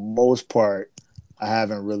for the most part, I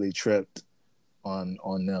haven't really tripped on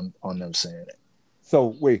them saying it.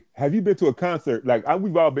 So wait, have you been to a concert? Like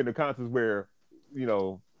we've all been to concerts where,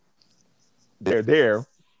 they're there.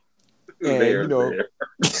 And,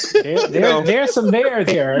 there's some there.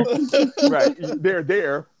 Right. They're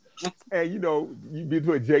there. And you been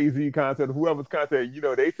to a Jay-Z concert or whoever's concert,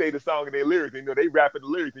 they say the song and their lyrics, and they rapping the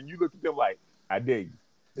lyrics, and you look at them like, I dig you.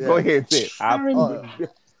 Yeah. Go ahead and sit. I'm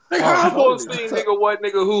supposed to sing nigga what,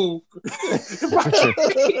 nigga who.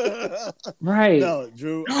 Right. No,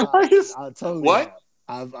 Drew. I totally what?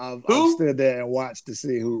 I've stood there and watched to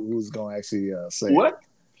see who's gonna actually say what. It.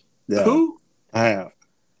 Yeah. Who? I have.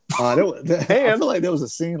 I feel like there was a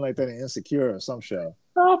scene like that in Insecure or some show.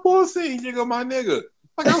 I'm supposed to sing nigga my nigga.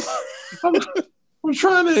 Like I'm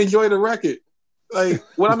trying to enjoy the record. Like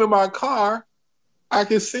when I'm in my car, I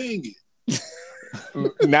can sing it.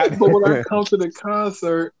 But when I come to the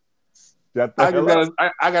concert,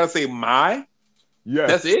 I gotta say my. Yeah,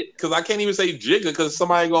 that's it. Because I can't even say jigga because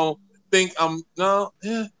somebody gonna think I'm no.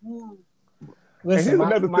 Yeah. Listen, here's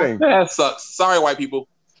another thing. That sucks. Sorry, white people.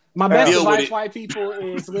 My best advice, white people,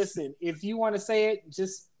 is listen. If you want to say it,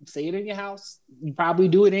 just say it in your house. You probably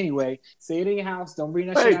do it anyway. Say it in your house. Don't bring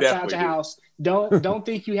that shit outside your house. Don't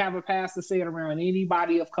think you have a pass to say it around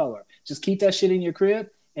anybody of color. Just keep that shit in your crib,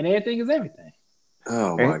 and everything is everything.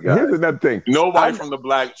 Oh my God! Here's another thing. Nobody from the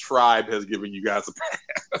black tribe has given you guys a pass,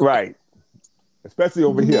 right? Especially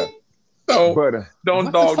over here. So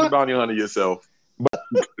don't dog the bounty hunter yourself. But,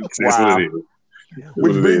 wow.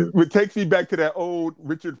 Which takes me back to that old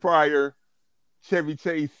Richard Pryor, Chevy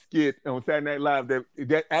Chase skit on Saturday Night Live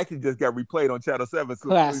that actually just got replayed on Channel 7. So,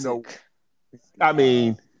 classic. I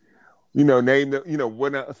mean, name the,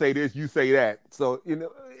 when I say this, you say that. So,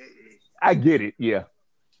 I get it. Yeah.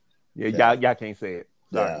 Y'all can't say it.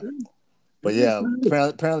 Sorry. Yeah. But yeah,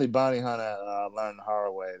 apparently Bounty Hunter learned the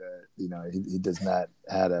hard way that he does not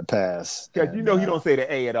have that pass. Because he don't say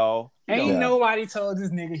the A at all. Ain't nobody told this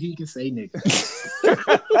nigga he can say nigga.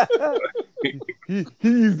 he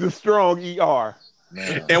used the strong ER.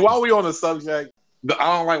 Man. And while we on the subject,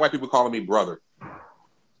 I don't like white people calling me brother.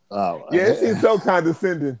 Oh yeah, it's so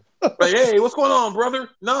condescending. Like, hey, what's going on, brother?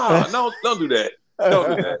 No, don't do that.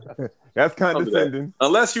 Don't do that. That's condescending.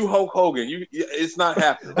 Unless you Hulk Hogan, it's not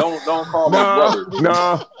happening. Don't call me brother.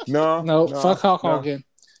 No. Fuck Hulk Hogan.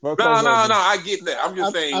 No. I get that. I'm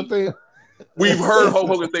just saying. We've heard Hulk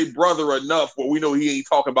Hogan say brother enough, but we know he ain't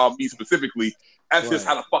talking about me specifically. That's just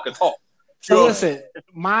how the fucking talk. So listen,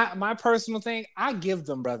 my personal thing, I give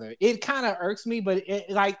them brother. It kind of irks me, but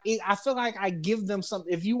I feel like I give them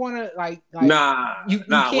something. If you want to like you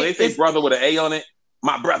when they say brother with an A on it,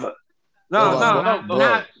 my brother. No.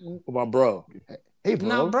 My bro. Hey, bro.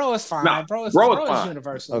 No, bro is fine. Nah, bro is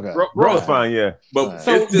universal. Okay. Bro is fine, yeah. But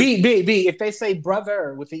so B, if they say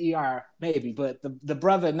brother with the ER, maybe, but the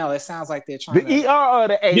brother, no, it sounds like they're trying the ER or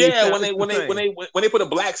the A. Yeah, when they put a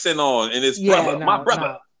black sin on and it's brother, my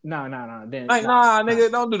brother. No. Then,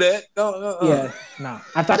 nigga, don't do that. Yeah, no.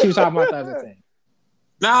 I thought you were talking about the other thing.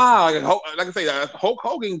 Nah, like I say, Hulk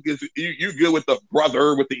Hogan gets you good with the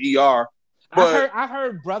brother with the ER. But I've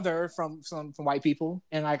heard brother from white people,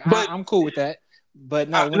 and I'm cool with that. But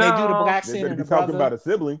no, when they do the black sin and the brother, talking about a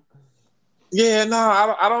sibling. Yeah, no,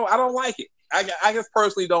 I don't like it. I just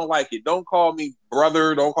personally don't like it. Don't call me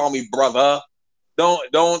brother. Don't call me brother.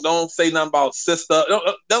 Don't say nothing about sister.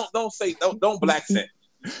 Don't say black sin.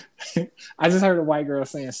 I just heard a white girl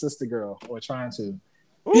saying sister girl or trying to.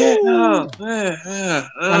 Yeah, I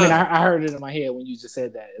mean, I heard it in my head when you just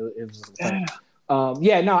said that. It was just funny. I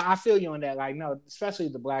feel you on that. Like, no, especially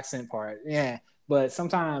the black scent part. Yeah. But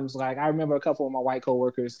sometimes, like, I remember a couple of my white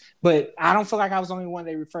coworkers, but I don't feel like I was the only one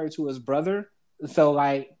they referred to as brother. So,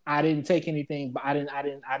 like, I didn't take anything, but I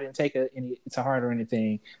didn't take any to heart or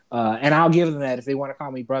anything. And I'll give them that if they want to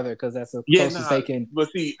call me brother, because that's the closest they can.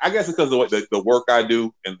 But see, I guess it's because of the work I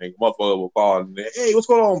do, and the motherfucker will call and hey, what's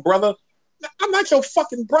going on, brother? I'm not your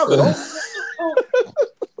fucking brother.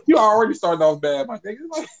 You already started off bad, my nigga.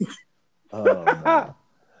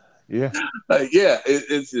 Yeah.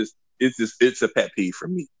 It's a pet peeve for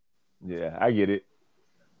me. Yeah, I get it,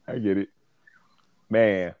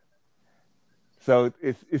 man. So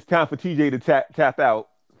it's time for TJ to tap out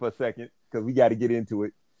for a second because we got to get into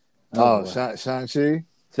it. Shang-Chi,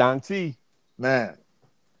 man,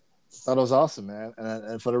 thought it was awesome, man.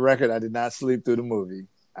 And for the record, I did not sleep through the movie.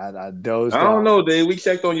 I dozed. I don't know, Dave. We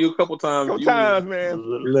checked on you a couple times. Man.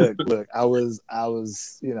 Look. I was, I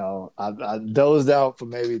dozed out for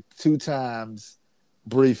maybe 2 times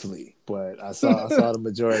briefly, but I saw the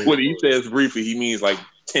majority. When he says briefly, he means like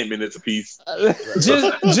 10 minutes apiece.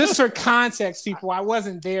 just for context, people, I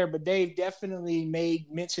wasn't there, but Dave definitely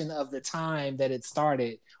made mention of the time that it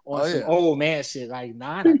started on some old man shit, like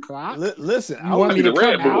 9 o'clock. Listen, I want me to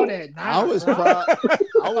come out at 9. I was proud.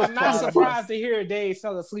 I'm not surprised to hear Dave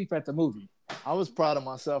fell asleep at the movie. I was proud of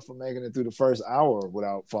myself for making it through the first hour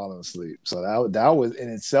without falling asleep. So that was in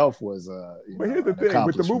itself was But here's the thing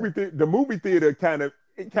with the movie theater kind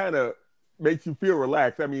of makes you feel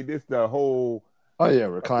relaxed. I mean, this the whole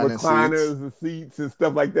recliners and seats and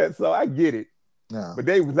stuff like that. So I get it. No. But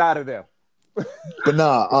they was out of there. But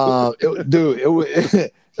nah,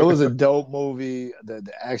 it was a dope movie.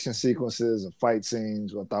 The action sequences, the fight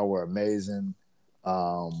scenes, I thought were amazing.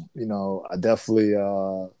 I definitely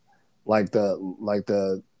like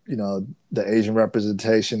the the Asian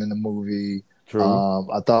representation in the movie. True.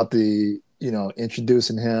 I thought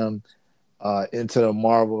introducing him into the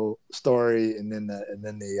Marvel story, and then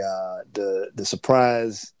the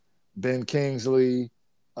surprise Ben Kingsley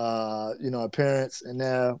appearance in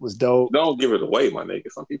there was dope. Don't give it away, my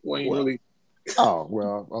nigga. Some people ain't really. Oh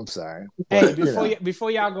well, I'm sorry. Hey,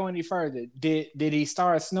 before y'all go any further, did he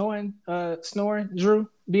start snoring, Drew?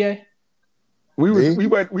 BA? We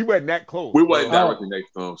weren't that close. We wasn't directly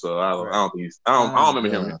next to him, so I don't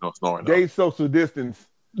remember him snoring. They social distance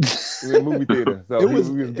in the movie theater. So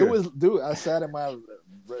it was dude. I sat in my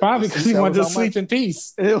probably because he wanted to sleep in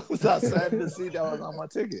peace. It was outside the seat that was on my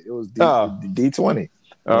ticket. It was D20.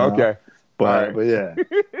 Oh, okay. But yeah.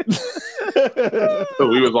 So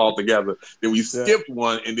we was all together. Then we skipped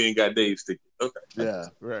one and then got Dave's ticket. Okay. Yeah.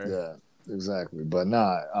 Right. Yeah. Exactly. But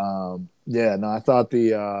I thought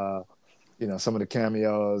the some of the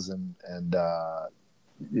cameos and how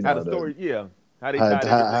the story, how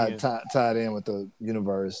they tied in with the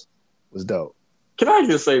universe was dope. Can I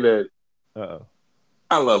just say that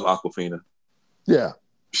I love Awkwafina. Yeah.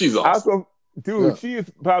 She's awesome. Dude, she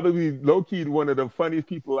is probably low key one of the funniest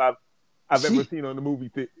people I've ever seen on the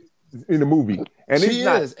movie in the movie. And she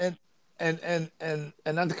is, and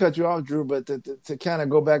not to cut you off, Drew, but to kind of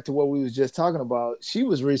go back to what we was just talking about, she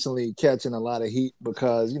was recently catching a lot of heat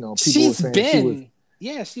because people were saying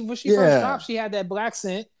when she first dropped, she had that black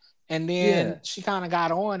scent, and then she kind of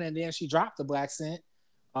got on, and then she dropped the black scent.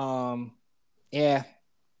 Yeah.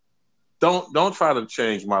 Don't try to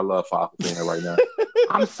change my love for Awkwafina right now.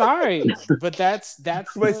 I'm sorry, but that's.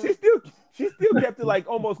 But she still kept it like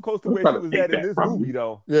almost close to where she was at in this movie,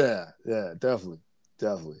 though. Yeah, definitely.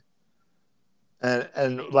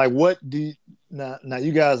 And like, what do you, now?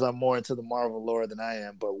 You guys are more into the Marvel lore than I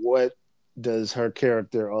am, but what does her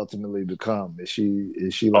character ultimately become? Is she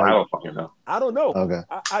like? I don't fucking know. I don't know. Okay.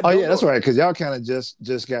 I don't know. That's right, because y'all kind of just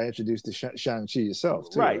got introduced to Shang-Chi yourself,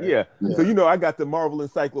 too. Right. Yeah. So I got the Marvel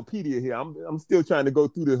Encyclopedia here. I'm still trying to go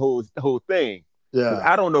through the whole thing. Yeah.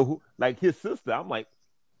 I don't know who, like his sister. I'm like,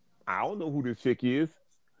 I don't know who this chick is.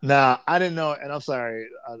 Nah, I didn't know, and I'm sorry.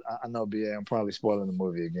 I know, BA, I'm probably spoiling the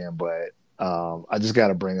movie again, but I just got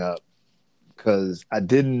to bring up because I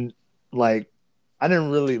didn't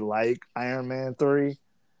really like Iron Man 3,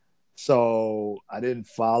 so I didn't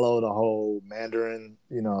follow the whole Mandarin,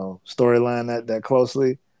 storyline that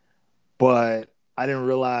closely. But I didn't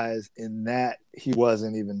realize in that he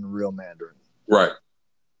wasn't even the real Mandarin. Right.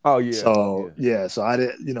 Oh yeah. So so I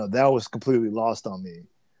didn't, that was completely lost on me.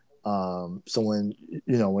 So when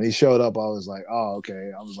he showed up, I was like, oh,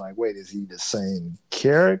 okay. I was like, wait, is he the same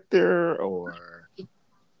character or?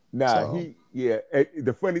 Nah,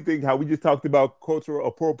 the funny thing, how we just talked about cultural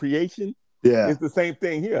appropriation. Yeah, it's the same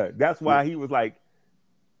thing here. That's why he was like,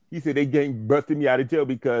 he said they busted me out of jail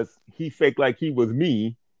because he faked like he was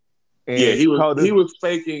me. And he was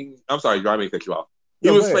faking. I'm sorry, I may cut you off. He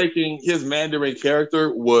was faking his Mandarin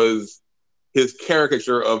character was his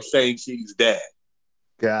caricature of Shang-Chi's dad.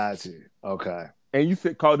 Got you. Okay. And you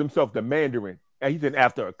called himself the Mandarin, and he's in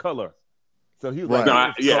after a color. So he was like,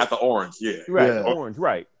 after orange, right, orange,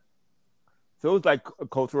 right. So it was like a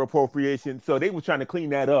cultural appropriation. So they were trying to clean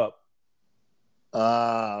that up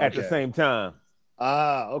at the same time.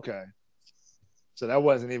 Okay. So that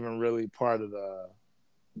wasn't even really part of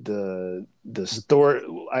the story.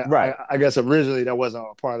 I guess originally that wasn't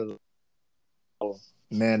a part of the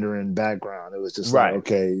Mandarin background. It was just like,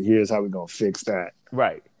 okay, here's how we're gonna fix that.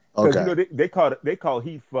 Right. Okay. They call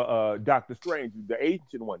Heath for Doctor Strange, the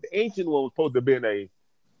ancient one. The ancient one was supposed to have been an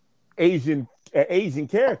Asian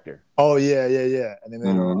character. Oh yeah. And they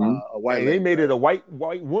made a white. And they made it a white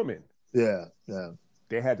woman. Yeah.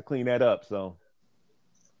 They had to clean that up. So.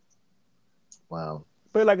 Wow.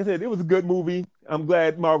 But like I said, it was a good movie. I'm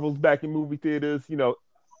glad Marvel's back in movie theaters.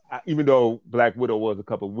 Even though Black Widow was a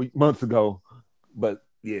couple of months ago, but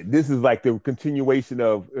yeah, this is like the continuation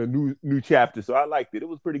of a new chapter. So I liked it. It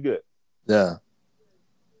was pretty good. Yeah.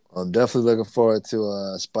 I'm definitely looking forward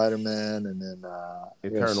to Spider-Man and then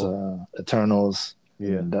Eternals.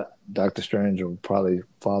 Yeah. And Doctor Strange will probably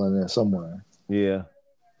fall in there somewhere. Yeah.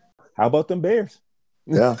 How about them Bears?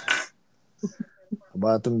 Yeah. How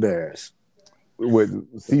about them Bears?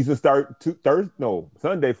 with season start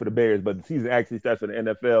Sunday for the Bears, but the season actually starts for the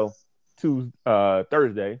NFL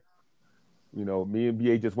Thursday. You know, me and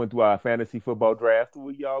BA just went through our fantasy football draft.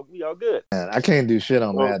 We all good. Man, I can't do shit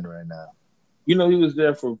on Madden right now. You know, he was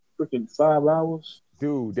there for freaking 5 hours.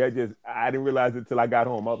 Dude, I didn't realize it until I got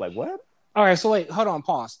home. I was like, what? All right, so wait, hold on,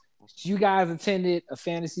 pause. You guys attended a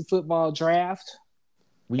fantasy football draft?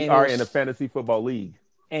 We are in a fantasy football league.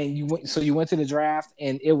 And you went to the draft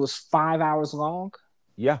and it was 5 hours long?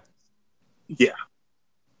 Yeah. Yeah.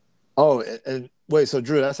 Oh, and wait, so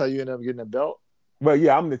Drew, that's how you ended up getting a belt? Well,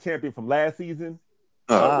 yeah, I'm the champion from last season.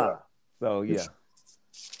 So, yeah.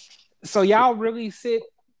 So y'all really sit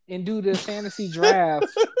and do the fantasy draft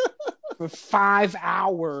for 5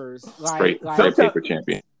 hours? Straight paper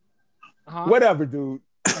champion. Whatever, dude.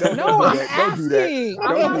 No, I'm asking.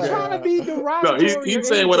 I'm not trying to be derogatory. No, he's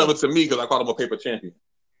saying whatever to me because I called him a paper champion.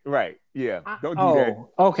 Right. Yeah. Don't do that.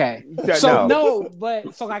 Okay. So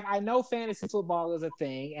like I know fantasy football is a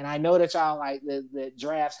thing, and I know that y'all like the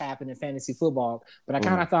drafts happen in fantasy football, but I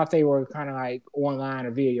kind of thought they were kind of like online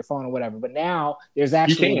or via your phone or whatever. But now there's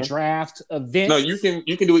actually a draft event. No, you can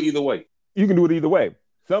do it either way. You can do it either way.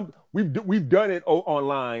 We've done it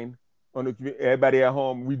online. Everybody at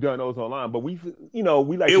home, we've done those online, but we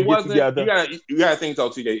like to get together. You gotta think though,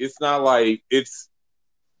 TJ. It's not like it's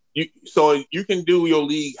you. So you can do your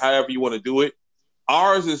league however you want to do it.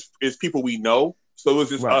 Ours is people we know, so it's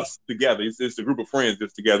just us together. It's a group of friends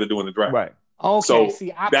just together doing the draft. Right. Okay. So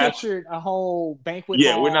see, I pictured a whole banquet.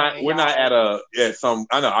 Yeah, we're not at some.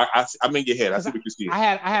 I know. I'm in your head. I see what you see. I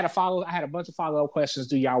had a bunch of follow-up questions.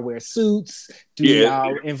 Do y'all wear suits? Do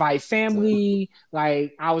y'all invite family?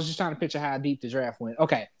 Like, I was just trying to picture how deep the draft went.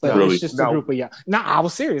 Okay, but it's just a group of y'all. No, I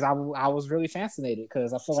was serious. I was really fascinated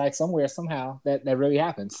because I feel like somehow that really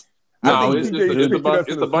happens. No, it's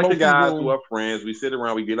a bunch of guys who are friends. We sit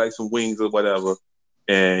around. We get like some wings or whatever.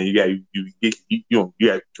 And you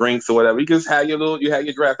got drinks or whatever. You just have your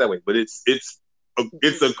draft that way. But it's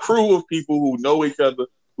a crew of people who know each other,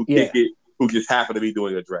 who kick it, who just happen to be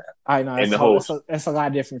doing a draft. I know. That's a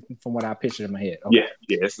lot different from what I pictured in my head. Okay.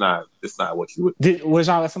 Yeah. It's not what you would. Was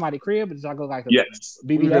y'all at somebody's crib, or did y'all go like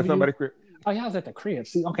BBW? At somebody's crib. Oh, y'all was at the crib.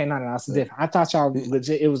 See, okay, no, it's different. I thought y'all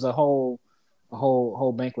legit. It was a whole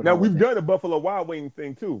banquet. Now we've done a Buffalo Wild Wing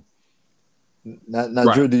thing too.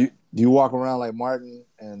 Now, Drew, do you walk around like Martin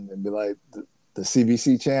and be like the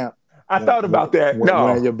CBC champ? I thought about that. No,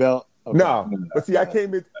 wearing your belt. Okay. No, but see, I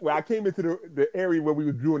came into the area where we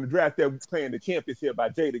were doing the draft that was playing the championship by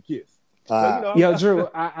Jadakiss. Yo, Drew,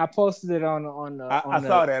 I posted it on. I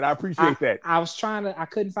saw that. I appreciate that. I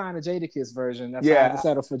couldn't find a Jadakiss version. That's why I had to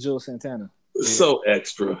settle for Jules Santana. So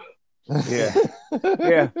extra. Yeah.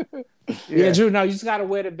 Yeah, Drew, no, you just gotta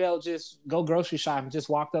wear the belt, just go grocery shopping, just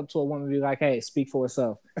walk up to a woman and be like, hey, speak for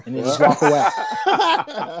herself. And then just walk away.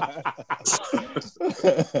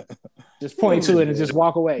 Just point to it and just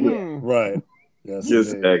walk away. Yeah. Right. Yes,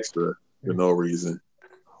 just extra for no reason.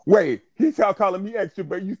 Wait, he's calling me extra,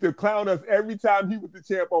 but he used to clown us every time he was the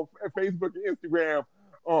champ on Facebook and Instagram.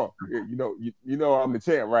 Oh, you know I'm the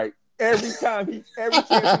champ, right? Every chance he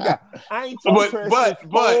got. I ain't talking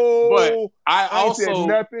but I also said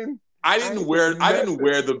nothing. I didn't wear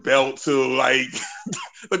the belt to like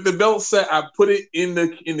the belt set. I put it in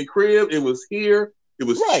the crib. It was here. It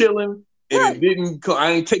was chilling, and it didn't. I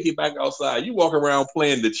ain't take it back outside. You walk around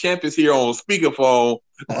playing the champ is here on speakerphone.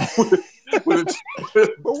 But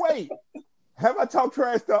wait, have I talked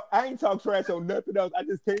trash though? I ain't talked trash on nothing else. I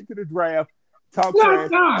just came to the draft.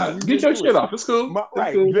 Nah, get your shit off. It's cool.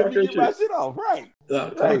 Let me get my shit off. Right.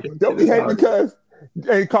 Don't be hating because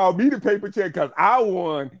they called me the paper check because I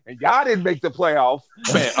won and y'all didn't make the playoffs.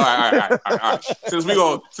 Man, all right. Since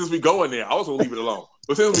we go in there, I was gonna leave it alone.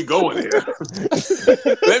 But since we go in there,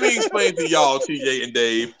 let me explain to y'all, TJ and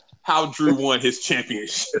Dave, how Drew won his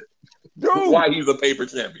championship. Dude. Why he's a paper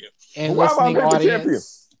champion. And listening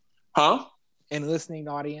audience. Huh? And listening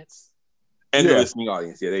audience. And the listening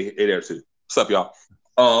audience. Yeah, they there too. What's up, y'all?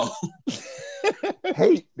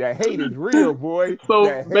 Hate is real, boy.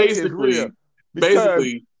 So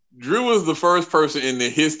basically, Drew was the first person in the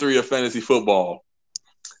history of fantasy football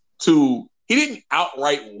he didn't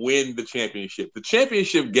outright win the championship. The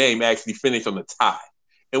championship game actually finished on the tie,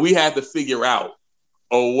 and we had to figure out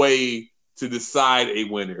a way to decide a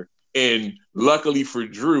winner. And luckily for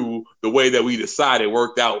Drew, the way that we decided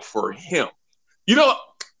worked out for him. Y'all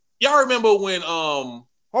remember when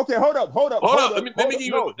Okay, hold up. Let me give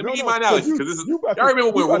you my analogy because y'all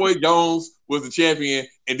remember when Roy Jones was the champion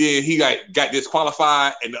and then he got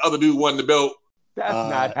disqualified and the other dude won the belt. That's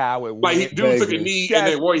not how it Like, went. dude took a knee, and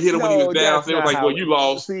then Roy hit him when he was down. So it was like, well, you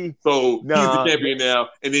lost. See, so he's the champion now.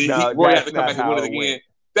 And then Roy had to come back and win it again.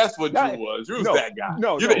 That's what Drew was. Drew's that guy.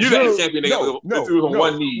 You're that champion that threw on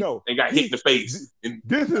one knee and got hit in the face. And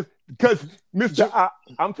this is because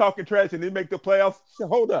I'm talking trash and they make the playoffs. So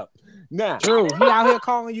hold up. Now, Drew, he out here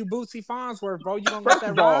calling you Bootsy Farnsworth, bro. You gonna get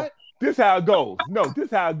that ride? This how it goes. No,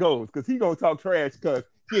 this how it goes. Because he gonna talk trash because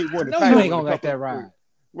he ain't won the title. No, you ain't gonna let that ride.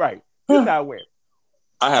 Right. This how it went.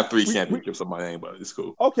 I have 3 championships on my name, but it's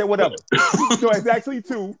cool. Okay, whatever. So it's actually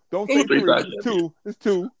 2. Don't say 3. It's 2. It's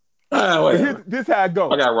 2. This how it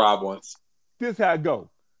goes. I got robbed once. This how it goes.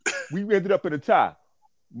 We ended up in a tie.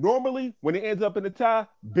 Normally, when it ends up in a tie,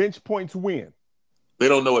 bench points win. They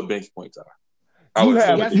don't know what bench points are. I'm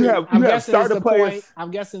guessing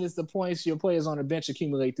it's the points your players on the bench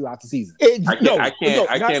accumulate throughout the season. I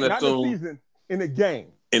can't assume in the season, in the game.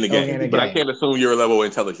 In the game. But I can't assume your level of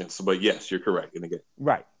intelligence. But yes, you're correct in the game.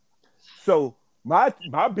 Right. So my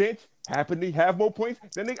bench happened to have more points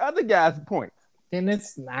than the other guys' points. Then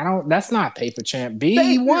that's not paper champ.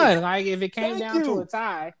 He won. Like if it came down to a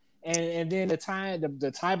tie and then the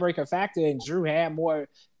tiebreaker factor and Drew had more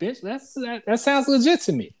bench, that sounds legit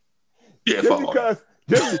to me. Yeah,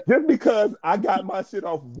 just because I got my shit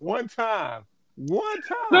off one time. I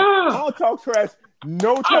don't talk trash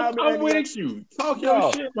no time. I'm with you. Talk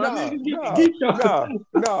your shit, my nigga. I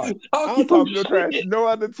don't talk no trash no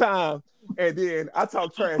other time. And then I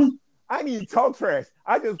talk trash. I didn't even talk trash.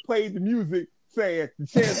 I just played the music saying the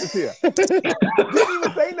chance is here. Didn't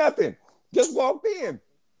even say nothing. Just walked in.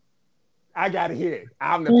 I got a hit.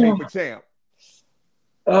 I'm the paper champ.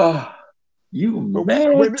 But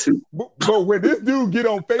when this dude get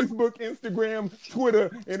on Facebook, Instagram,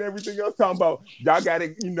 Twitter, and everything else talking about y'all gotta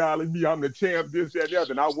acknowledge me, I'm the champ, this, that, the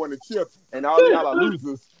other, and I won the chip, and all y'all are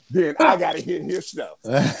losers, then I gotta hit his stuff.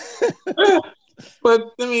 But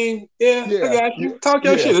I mean, I got you. Talk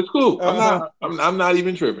your shit. It's cool. I'm not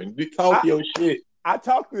even tripping. Talk your shit. I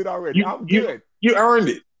talked it already. I'm good. You earned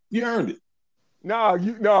it. You earned it. No,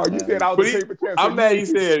 you said I was the paper champ. I'm mad you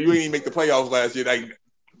said you didn't even make the playoffs last year. Like,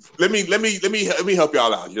 let me help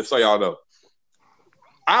y'all out, just so y'all know.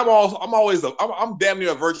 I'm damn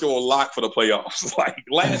near a virtual lock for the playoffs. Like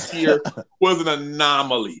last year was an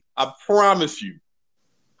anomaly. I promise you.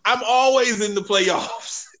 I'm always in the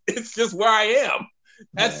playoffs. It's just where I am.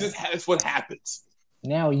 That's what happens.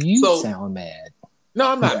 Now you sound mad. No,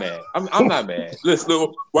 I'm not mad. I'm not mad.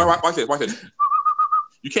 Listen, watch this.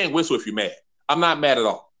 You can't whistle if you're mad. I'm not mad at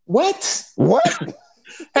all. What?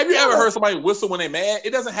 Have you ever heard somebody whistle when they're mad?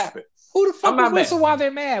 It doesn't happen. Who the fuck would whistle while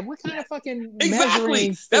they're mad? What kind of fucking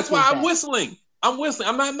exactly? That's why I'm whistling. I'm whistling.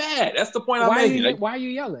 I'm not mad. That's the point I'm making. Why are you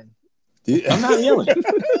yelling? I'm not yelling.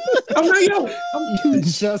 I'm not yelling. You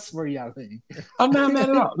just were yelling. I'm not mad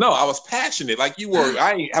at all. No, I was passionate, like you were.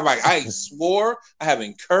 I ain't swore. I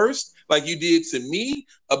haven't cursed like you did to me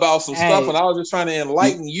about some stuff, and I was just trying to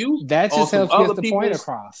enlighten you. That just helps get the point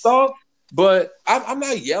across. Stuff. But I'm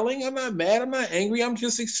not yelling. I'm not mad. I'm not angry. I'm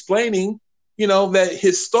just explaining, that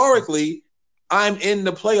historically, I'm in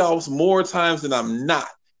the playoffs more times than I'm not.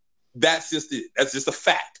 That's just it. That's just a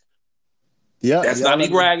fact. Yeah, that's not me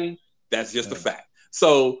bragging. That's just a fact.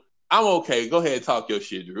 So I'm okay. Go ahead and talk your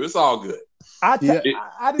shit, Drew. It's all good. I didn't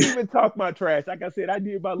even talk my trash. Like I said, I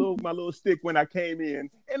did my little stick when I came in,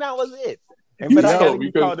 and that was it. But I got to be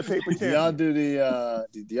called the paper champ. Do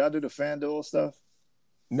y'all do the FanDuel stuff?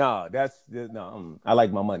 No, no. I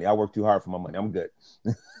like my money. I work too hard for my money. I'm good.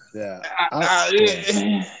 Yeah.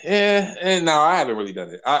 And no, I haven't really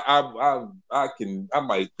done it. I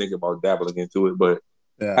might think about dabbling into it, but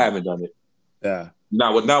I haven't done it. Yeah.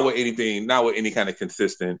 Not with anything, not with any kind of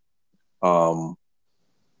consistent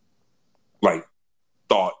like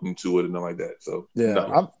thought into it and nothing like that. So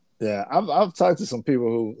I've talked to some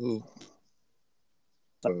people who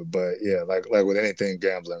but yeah, like with anything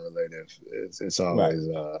gambling related, it's always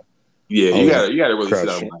you gotta really sit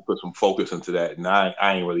down and put some focus into that, and I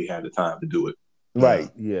ain't really had the time to do it.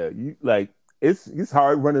 Right? Yeah, you like it's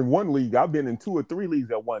hard running one league. I've been in 2 or 3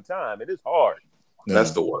 leagues at one time. It is hard. Yeah.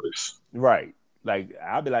 That's the worst. Right? Like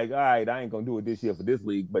I'll be like, all right, I ain't gonna do it this year for this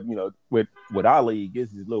league, but with our league,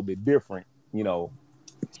 it's just a little bit different.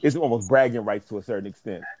 It's almost bragging rights to a certain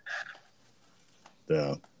extent.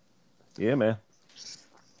 Yeah, man.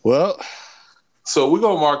 Well, so we're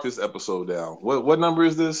gonna mark this episode down. What number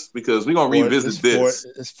is this? Because we're gonna revisit this.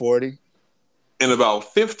 It's 40. In about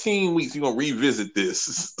 15 weeks, we're gonna revisit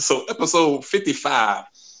this. So episode 55,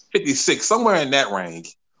 56, somewhere in that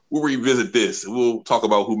range, we'll revisit this. And we'll talk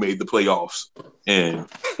about who made the playoffs and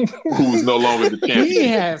who's no longer the champion. He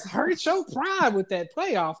has hurt your pride with that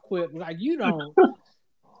playoff quip. Like you don't.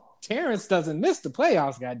 Terrence doesn't miss the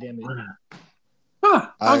playoffs. Goddamn it!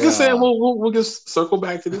 I'm just saying we'll just circle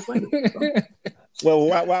back to this later. Well,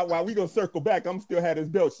 while we gonna circle back, I'm still had this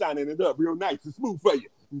belt shining it up real nice and smooth for you.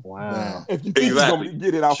 Wow. If you think you're gonna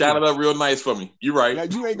get it off, shine it up real nice for me. You're right. Now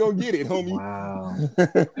you ain't gonna get it, homie. Wow.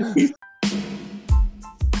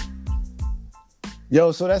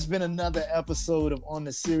 Yo, so that's been another episode of On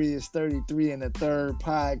the Serious 33 and the Third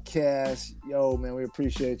podcast. Yo, man, we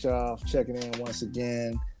appreciate y'all checking in once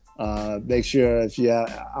again. Make sure if you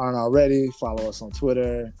aren't already, follow us on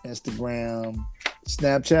Twitter, Instagram,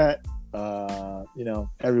 Snapchat,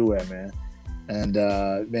 everywhere, man. And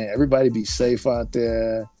man, everybody be safe out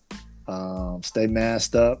there. Stay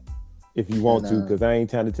masked up. If you want to, because I ain't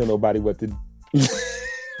trying to tell nobody what to do.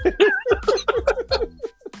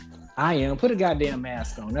 I am. Put a goddamn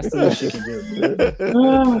mask on. That's the least you can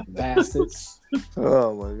do. Bastards.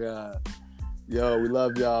 Oh my God. Yo, we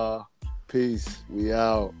love y'all. Peace. We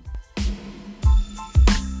out.